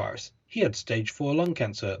coronavirus. He had stage 4 lung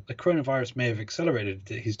cancer. The coronavirus may have accelerated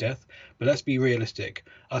his death, but let's be realistic.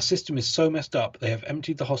 Our system is so messed up, they have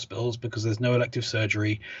emptied the hospitals because there's no elective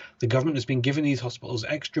surgery. The government has been giving these hospitals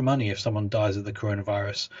extra money if someone dies of the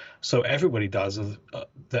coronavirus. So everybody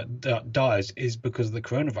that dies is because of the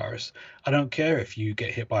coronavirus. I don't care if you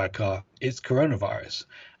get hit by a car. It's coronavirus.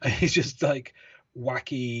 And he's just like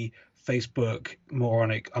wacky, Facebook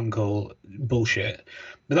moronic uncle bullshit.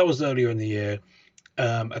 But that was earlier in the year.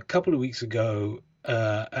 A couple of weeks ago,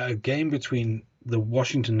 a game between the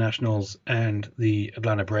Washington Nationals and the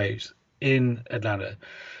Atlanta Braves in Atlanta.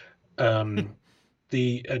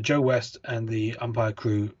 The Joe West and the umpire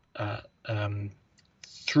crew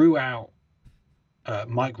threw out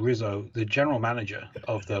Mike Rizzo, the general manager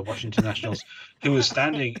of the Washington Nationals, who was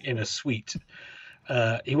standing in a suite.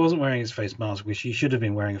 He wasn't wearing his face mask, which he should have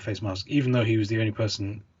been wearing a face mask, even though he was the only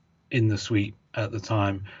person in the suite at the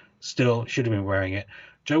time. Still should have been wearing it.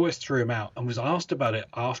 Joe West threw him out and was asked about it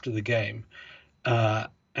after the game.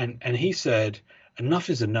 And he said, enough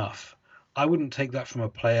is enough. I wouldn't take that from a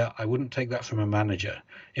player. I wouldn't take that from a manager.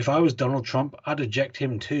 If I was Donald Trump, I'd eject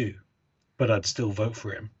him too, but I'd still vote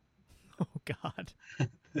for him. Oh, God.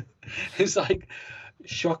 It's like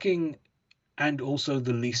shocking, and also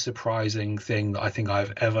the least surprising thing that I think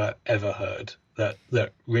I've ever heard,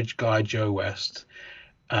 that rich guy Joe West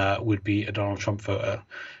would be a Donald Trump voter.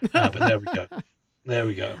 But there we go. There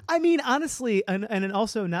we go. I mean, honestly, and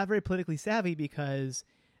also not very politically savvy, because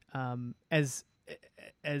as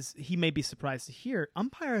he may be surprised to hear,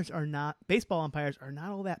 baseball umpires are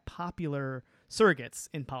not all that popular surrogates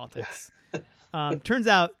in politics. Turns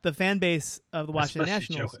out the fan base of the Washington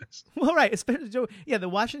Nationals. Well, right, especially Joe. Yeah, the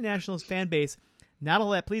Washington Nationals fan base, not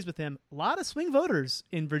all that pleased with him. A lot of swing voters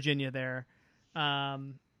in Virginia there. I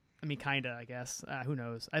mean, kinda, I guess. Who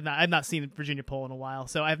knows? I've not seen a Virginia poll in a while,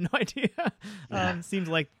 so I have no idea. Seems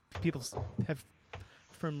like people have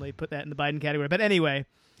firmly put that in the Biden category. But anyway,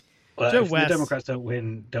 well, Joe if West. the Democrats don't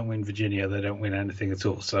win Virginia, they don't win anything at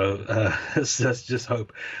all. So let's just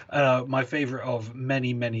hope. My favorite of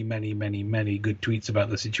many good tweets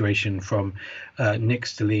about the situation from Nick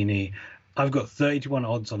Stellini. I've got 30-1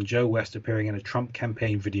 odds on Joe West appearing in a Trump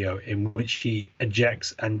campaign video in which he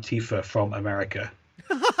ejects Antifa from America.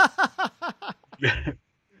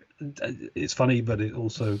 It's funny, but it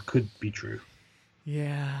also could be true.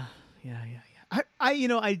 Yeah.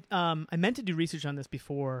 I meant to do research on this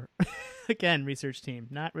before. Again, research team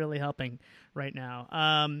not really helping right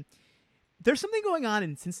now. There's something going on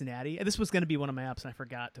in Cincinnati. This was going to be one of my ups, and I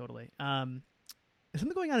forgot totally. There's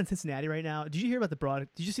something going on in Cincinnati right now. Did you hear about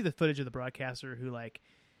Did you see the footage of the broadcaster who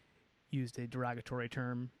used a derogatory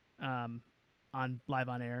term live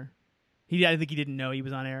on air? I think he didn't know he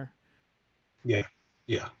was on air. Yeah.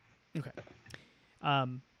 Okay.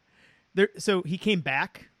 So he came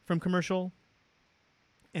back from commercial,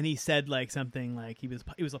 and he said something like he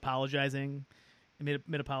was apologizing, mid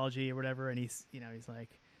apology or whatever, and he's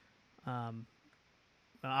like,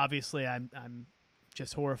 obviously I'm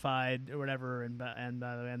just horrified or whatever, and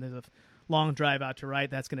there's a long drive out to right.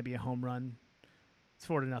 That's going to be a home run. It's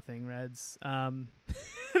 4-0 Reds. And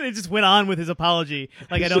it just went on with his apology.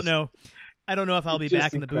 I don't know if I'll be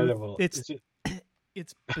back in the booth.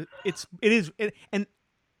 And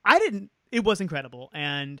I didn't. It was incredible.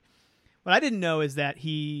 And what I didn't know is that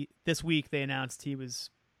this week they announced he was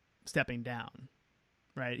stepping down.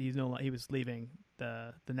 Right, he was leaving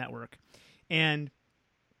the network, and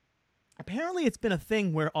apparently it's been a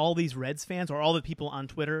thing where all these Reds fans or all the people on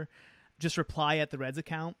Twitter just reply at the Reds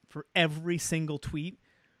account for every single tweet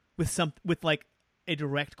with a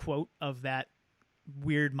direct quote of that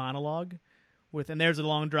weird monologue and there's a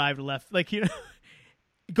long drive to left.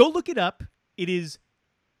 Go look it up. It is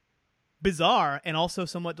bizarre and also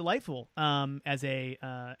somewhat delightful as a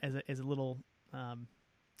little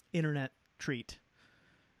internet treat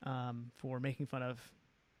for making fun of.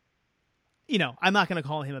 I'm not going to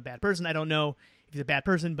call him a bad person. I don't know if he's a bad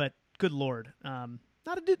person, but good Lord,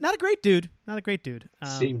 not a great dude. Not a great dude.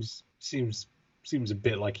 Seems a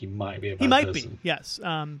bit like he might be a bad person. He might be, yes.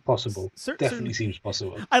 Possible. Definitely seems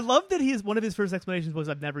possible. I love that one of his first explanations was,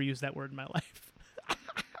 "I've never used that word in my life."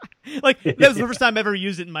 That was the first time I ever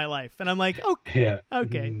used it in my life, and I'm like, okay,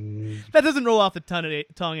 that doesn't roll off the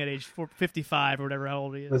tongue at age 55 or whatever how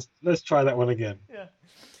old he is. Let's try that one again. Yeah.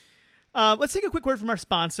 Let's take a quick word from our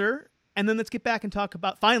sponsor, and then let's get back and talk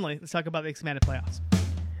about the expanded playoffs.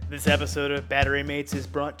 This episode of Battery Mates is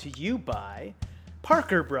brought to you by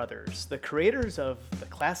Parker Brothers, the creators of the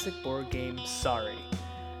classic board game Sorry,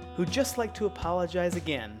 who just like to apologize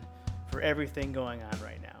again for everything going on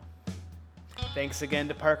right now. Thanks again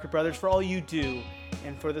to Parker Brothers for all you do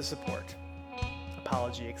and for the support.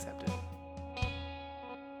 Apology accepted.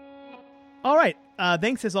 All right.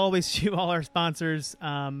 Thanks as always to all our sponsors.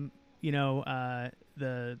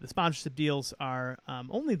 The sponsorship deals are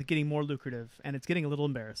only getting more lucrative, and it's getting a little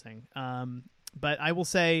embarrassing. But I will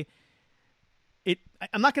say,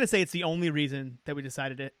 I'm not going to say it's the only reason that we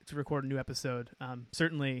decided to record a new episode.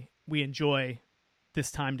 Certainly, we enjoy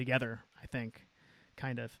this time together, I think,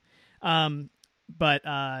 kind of.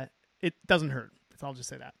 But it doesn't hurt. I'll just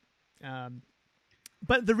say that.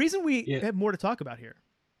 But the reason we have more to talk about here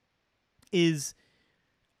is,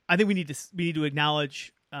 I think we need to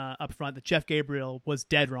acknowledge up front that Jeff Gabriel was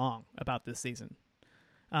dead wrong about this season.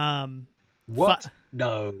 What?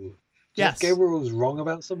 No. Yes. Jeff Gabriel was wrong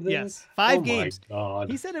about something? Yes. 5 games. My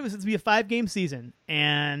God. He said it was to be a 5-game season.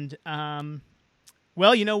 And,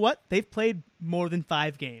 well, you know what? They've played more than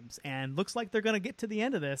 5 games. And looks like they're going to get to the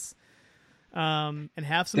end of this and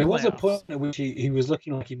have some There playoffs. was a point at which he was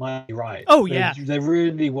looking like he might be right. Oh, yeah. There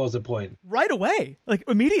really was a point. Right away. Like,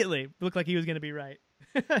 immediately. It looked like he was going to be right.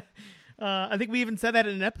 I think we even said that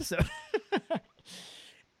in an episode.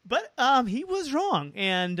 But he was wrong,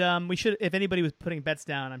 and we should. If anybody was putting bets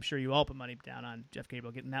down, I'm sure you all put money down on Jeff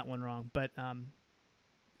Gabriel getting that one wrong. But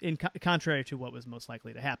contrary to what was most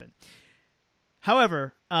likely to happen.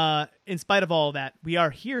 However, in spite of all that, we are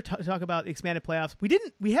here to talk about the expanded playoffs.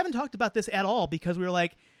 We haven't talked about this at all because we were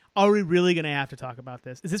like, are we really going to have to talk about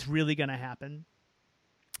this? Is this really going to happen?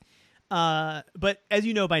 But as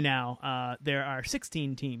you know by now, there are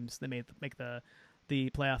 16 teams that make the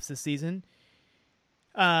playoffs this season.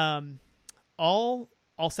 All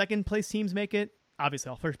second place teams make it. Obviously,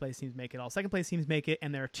 all first place teams make it. All second place teams make it,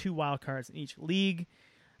 and there are 2 wild cards in each league.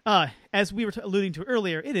 As we were alluding to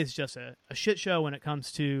earlier, it is just a shit show when it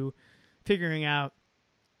comes to figuring out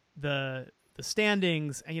the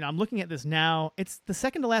standings. And I'm looking at this now. It's the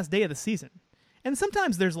second to last day of the season, and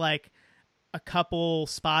sometimes there's like a couple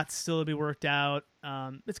spots still to be worked out.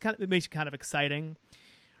 It makes it kind of exciting.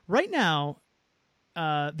 Right now,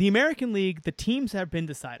 the American League, the teams have been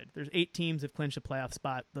decided. There's 8 teams have clinched a playoff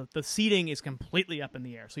spot. The seeding is completely up in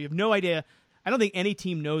the air, so you have no idea. I don't think any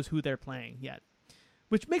team knows who they're playing yet,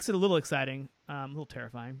 which makes it a little exciting, a little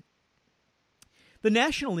terrifying. The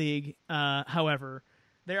National League, however,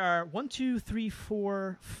 there are 1, 2, 3,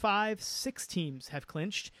 4, 5, 6 teams have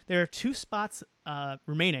clinched. There are 2 spots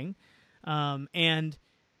remaining. And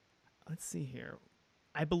let's see here.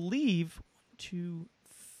 I believe 1, 2,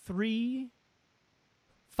 3,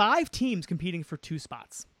 5 teams competing for 2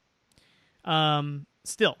 spots.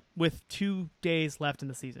 Still, with 2 days left in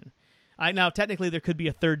the season. Now, technically, there could be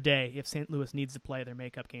a third day if St. Louis needs to play their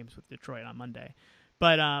makeup games with Detroit on Monday.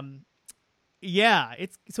 But yeah,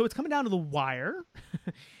 it's coming down to the wire,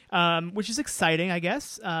 which is exciting, I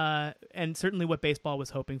guess, and certainly what baseball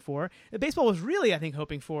was hoping for. Baseball was really, I think,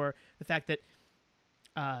 hoping for the fact that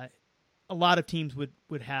a lot of teams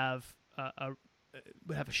would have a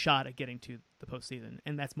shot at getting to the postseason,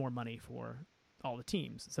 and that's more money for all the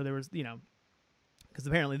teams. So there was, because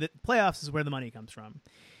apparently the playoffs is where the money comes from.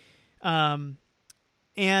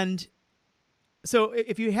 And so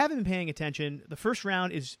if you haven't been paying attention, the first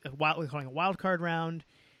round is we're calling a wild card round.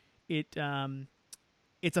 It's a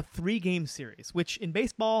 3-game series, which in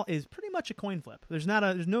baseball is pretty much a coin flip. There's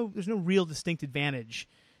no real distinct advantage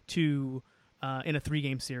to in a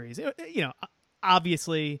 3-game series.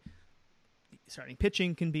 Obviously starting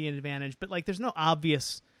pitching can be an advantage, but like there's no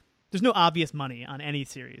obvious money on any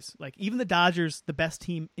series. Like even the Dodgers, the best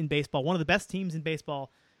team in baseball, one of the best teams in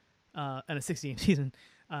baseball in a 60-game season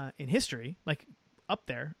in history, like up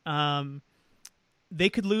there, they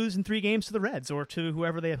could lose in 3 games to the Reds or to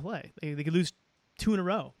whoever they play. They could lose 2 in a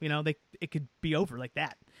row. It could be over like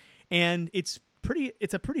that, and it's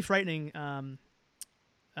a pretty frightening, or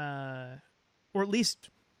at least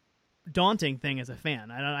daunting thing as a fan.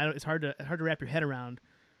 It's hard to wrap your head around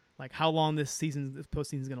like how long this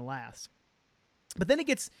postseason is going to last. But then it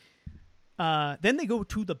gets, then they go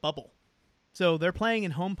to the bubble. So they're playing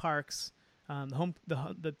in home parks.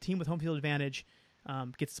 The team with home field advantage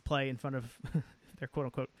gets to play in front of their quote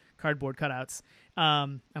unquote cardboard cutouts. I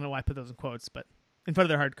don't know why I put those in quotes, but in front of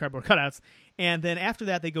their hard cardboard cutouts. And then after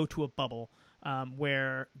that, they go to a bubble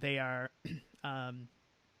where they are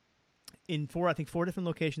in 4 different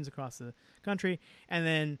locations across the country, and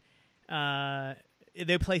then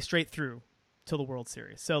they play straight through till the World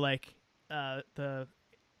Series. So like the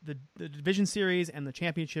division series and the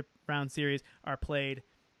championship round series are played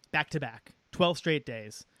back to back, 12 straight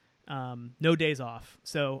days, no days off.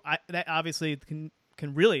 So that obviously can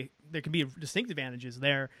really, there can be distinct advantages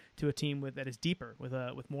there to a team that is deeper with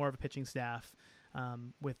more of a pitching staff.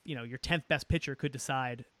 With your 10th best pitcher could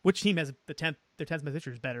decide which team has their 10th best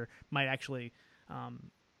pitcher is better, might actually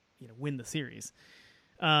win the series.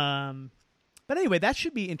 But anyway, that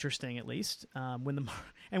should be interesting at least. When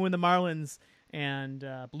the Marlins and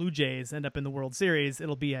Blue Jays end up in the World Series,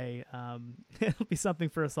 it'll be it'll be something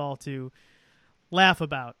for us all to laugh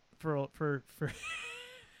about for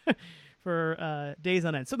for days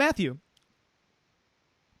on end. So Matthew,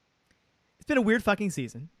 it's been a weird fucking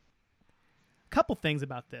season. A couple things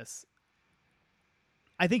about this.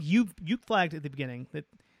 I think you flagged at the beginning that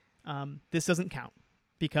this doesn't count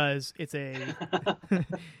because it's a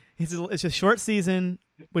it's a short season,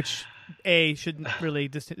 which shouldn't really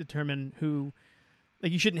determine who.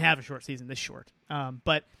 Like, you shouldn't have a short season this short.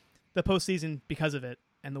 But the postseason, because of it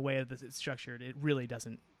and the way it's structured, it really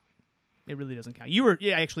doesn't count. You were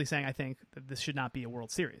actually saying, I think, that this should not be a World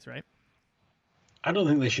Series, right? I don't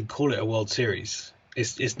think they should call it a World Series.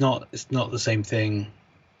 It's not the same thing.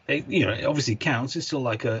 It obviously counts. It's still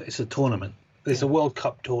like it's a tournament. It's a World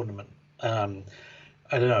Cup tournament. I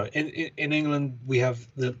don't know. In England, we have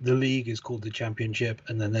the league is called the Championship,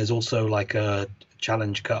 and then there's also like a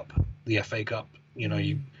Challenge Cup, the FA Cup. You know,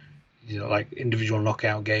 like individual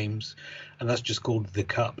knockout games, and that's just called the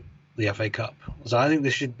Cup, the FA Cup. So I think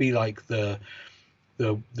this should be like the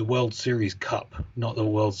World Series Cup, not the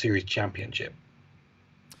World Series Championship.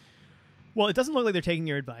 Well, it doesn't look like they're taking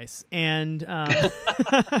your advice, and I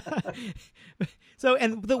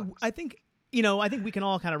think we can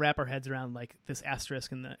all kind of wrap our heads around like this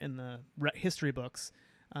asterisk in the history books.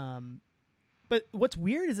 But what's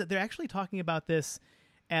weird is that they're actually talking about this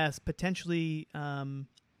as potentially a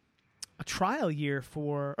trial year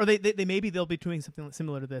or they maybe they'll be doing something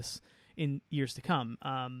similar to this in years to come.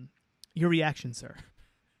 Your reaction, sir?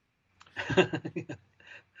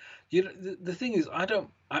 The thing is,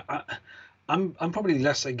 I'm probably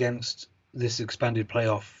less against this expanded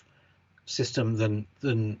playoff system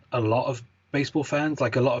than a lot of baseball fans.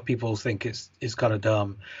 Like, a lot of people think it's kind of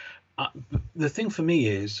dumb. The thing for me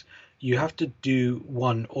is you have to do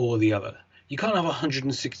one or the other. You can't have a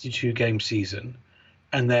 162 game season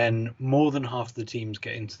and then more than half the teams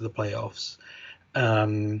get into the playoffs.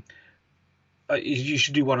 You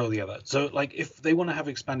should do one or the other. So, like, if they want to have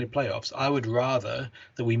expanded playoffs, I would rather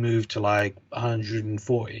that we move to like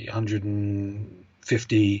 140,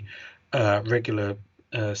 150 regular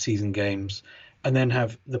season games, and then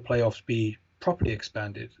have the playoffs be properly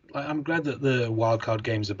expanded. Like, I'm glad that the wildcard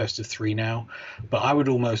games are best of 3 now, but I would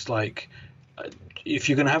almost like, if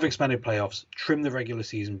you're going to have expanded playoffs, trim the regular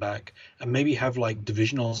season back and maybe have like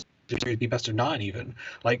divisional series be best of 9 even.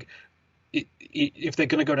 Like, if they're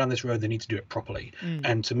going to go down this road, they need to do it properly.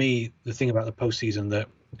 And to me, the thing about the postseason that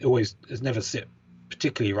always has never sit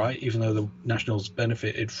particularly right, even though the Nationals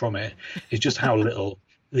benefited from it, is just how little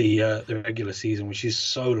the regular season, which is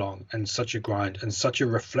so long and such a grind and such a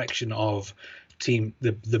reflection of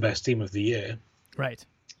the best team of the year. Right.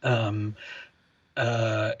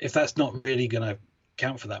 If that's not really going to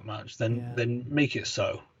count for that much, then make it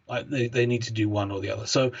so. Like, they need to do one or the other.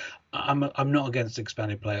 So I'm not against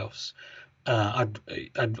expanded playoffs.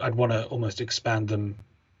 I'd want to almost expand them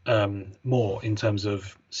more in terms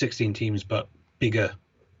of 16 teams, but bigger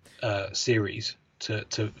series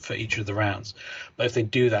for each of the rounds. But if they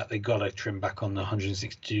do that, they got to trim back on the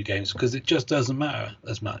 162 games because it just doesn't matter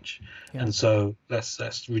as much. Yeah. And so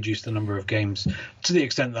let's reduce the number of games to the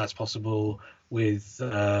extent that's possible, with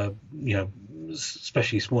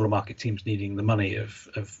especially smaller market teams needing the money of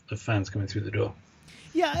fans coming through the door.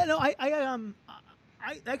 Yeah, no, I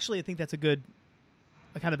actually think that's a good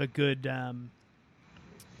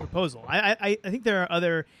proposal. I think there are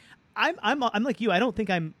other. I'm like you. I don't think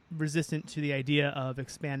I'm resistant to the idea of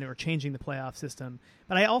expanding or changing the playoff system,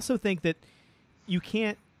 but I also think that you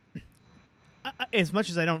can't. As much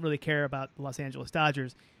as I don't really care about the Los Angeles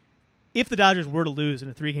Dodgers, if the Dodgers were to lose in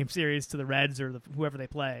a 3-game series to the Reds or whoever they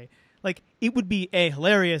play, like, it would be A,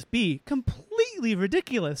 hilarious, B, completely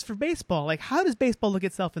ridiculous for baseball. Like, how does baseball look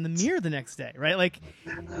itself in the mirror the next day, right? Like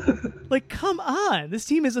come on, this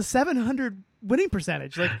team is a 700 winning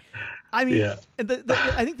percentage. Like, I mean, yeah.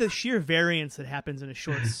 I think the sheer variance that happens in a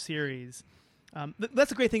short series, that's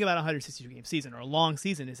the great thing about a 162-game season or a long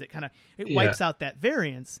season, is it wipes out that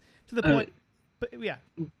variance to the point. But yeah.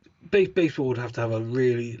 Baseball would have to have a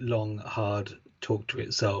really long, hard talk to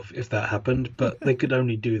itself if that happened, but they could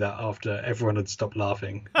only do that after everyone had stopped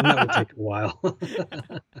laughing, and that would take a while.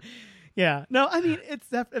 Yeah, no, I mean,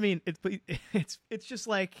 it's just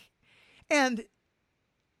like, and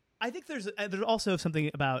I think there's also something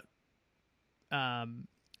about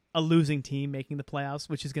a losing team making the playoffs,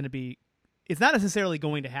 which is going to be, it's not necessarily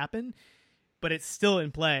going to happen, but it's still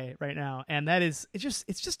in play right now, and that is, it's just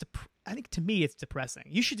I think, to me, it's depressing.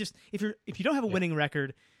 You should just, if you don't have a winning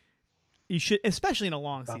record, you should, especially in a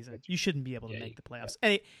long season, you shouldn't be able to make the playoffs.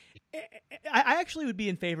 And I actually would be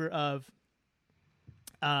in favor of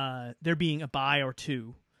there being a bye or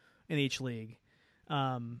two in each league,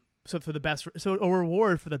 so a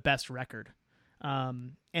reward for the best record,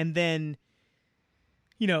 and then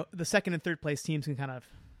the second and third place teams can kind of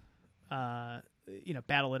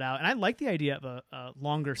battle it out. And I like the idea of a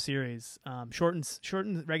longer series. Shorten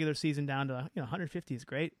the regular season down to 150 is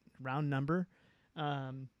great, round number,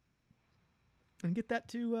 and get that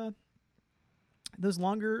to those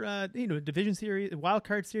longer division series, wild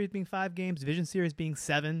card series being 5 games, division series being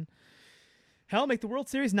 7. Hell, make the World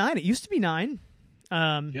Series 9. It used to be 9.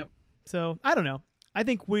 Yep. So I don't know. I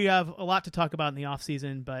think we have a lot to talk about in the off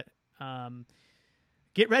season, but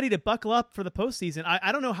get ready to buckle up for the postseason.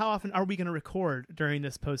 I don't know how often are we going to record during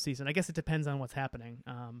this postseason. I guess it depends on what's happening.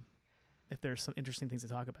 If there's some interesting things to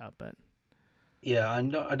talk about, but yeah, I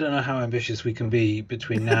don't know how ambitious we can be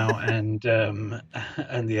between now and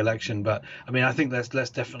the election, but I mean, I think let's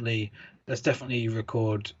definitely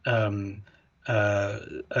record during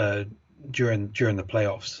the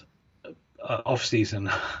playoffs. Off season,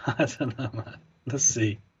 I don't know, man. Let's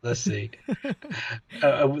see. Then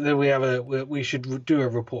we should do a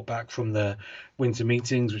report back from the winter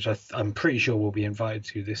meetings, which I'm pretty sure we'll be invited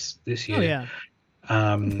to this year. Oh yeah.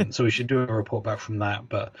 So we should do a report back from that.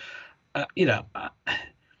 But I'm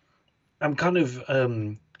kind of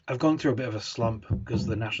I've gone through a bit of a slump because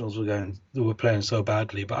the Nationals were playing so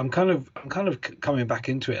badly. But I'm kind of coming back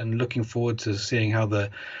into it and looking forward to seeing how the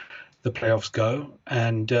playoffs go.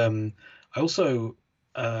 And I also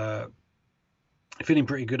feeling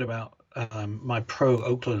pretty good about my pro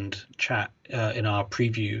Oakland chat in our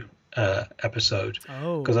preview episode,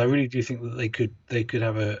 because I really do think that they could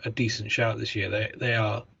have a decent shout this year.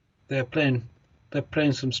 They're playing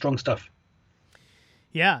some strong stuff.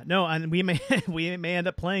 Yeah, no, and we may end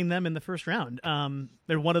up playing them in the first round.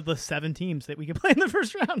 They're one of the 7 teams that we can play in the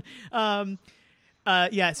first round.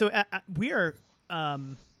 So we are.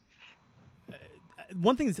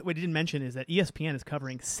 One thing that we didn't mention is that ESPN is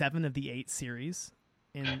covering 7 of the 8 series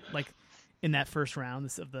in that first round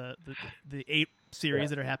of the 8 series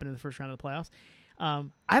that are happening in the first round of the playoffs.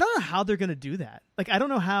 I don't know how they're going to do that. Like, I don't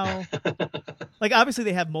know how. Like, obviously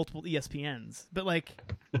they have multiple ESPNs, but like,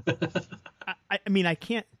 I mean, I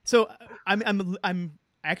can't. So I'm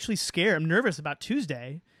actually scared. I'm nervous about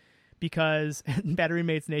Tuesday because Battery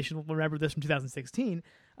Mates Nation will remember this from 2016.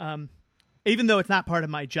 Even though it's not part of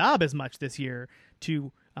my job as much this year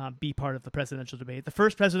to be part of the presidential debate. The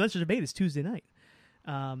first presidential debate is Tuesday night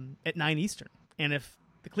at 9 Eastern. And if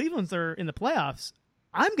the Clevelands are in the playoffs,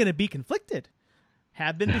 I'm going to be conflicted.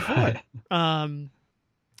 Have been before. I'm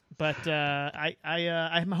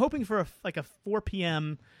hoping for a 4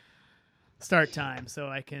 p.m. start time so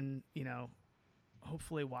I can,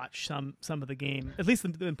 hopefully watch some of the game, at least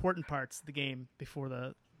the important parts of the game before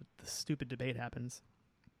the stupid debate happens.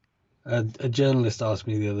 A journalist asked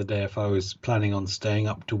me the other day if I was planning on staying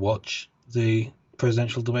up to watch the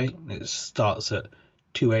presidential debate. It starts at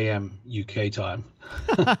 2 a.m. UK time.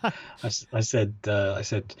 I said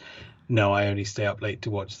no. I only stay up late to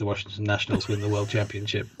watch the Washington Nationals win the World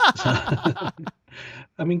Championship. I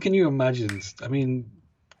mean, can you imagine? I mean,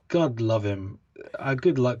 God love him.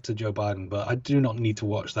 Good luck to Joe Biden, but I do not need to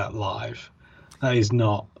watch that live. That is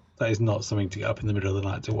not something to get up in the middle of the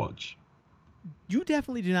night to watch. You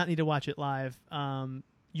definitely do not need to watch it live.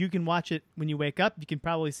 You can watch it when you wake up. You can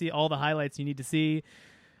probably see all the highlights you need to see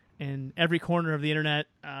in every corner of the internet.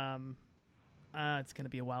 It's going to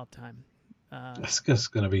be a wild time. It's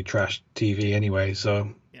just going to be trash TV anyway, so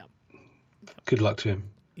yeah. Good luck to him.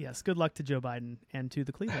 Yes, good luck to Joe Biden and to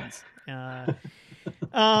the Clevelands.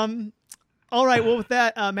 All right, well, with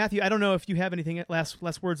that, Matthew, I don't know if you have anything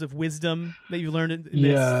last words of wisdom that you learned in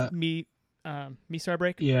this Me-Star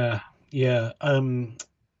break. Yeah. I mean,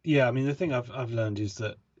 the thing I've learned is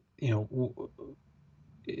that,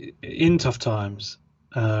 in tough times,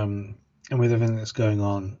 and with everything that's going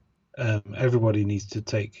on, everybody needs to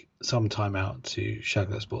take some time out to shag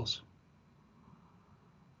those balls.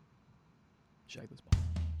 Shag those balls.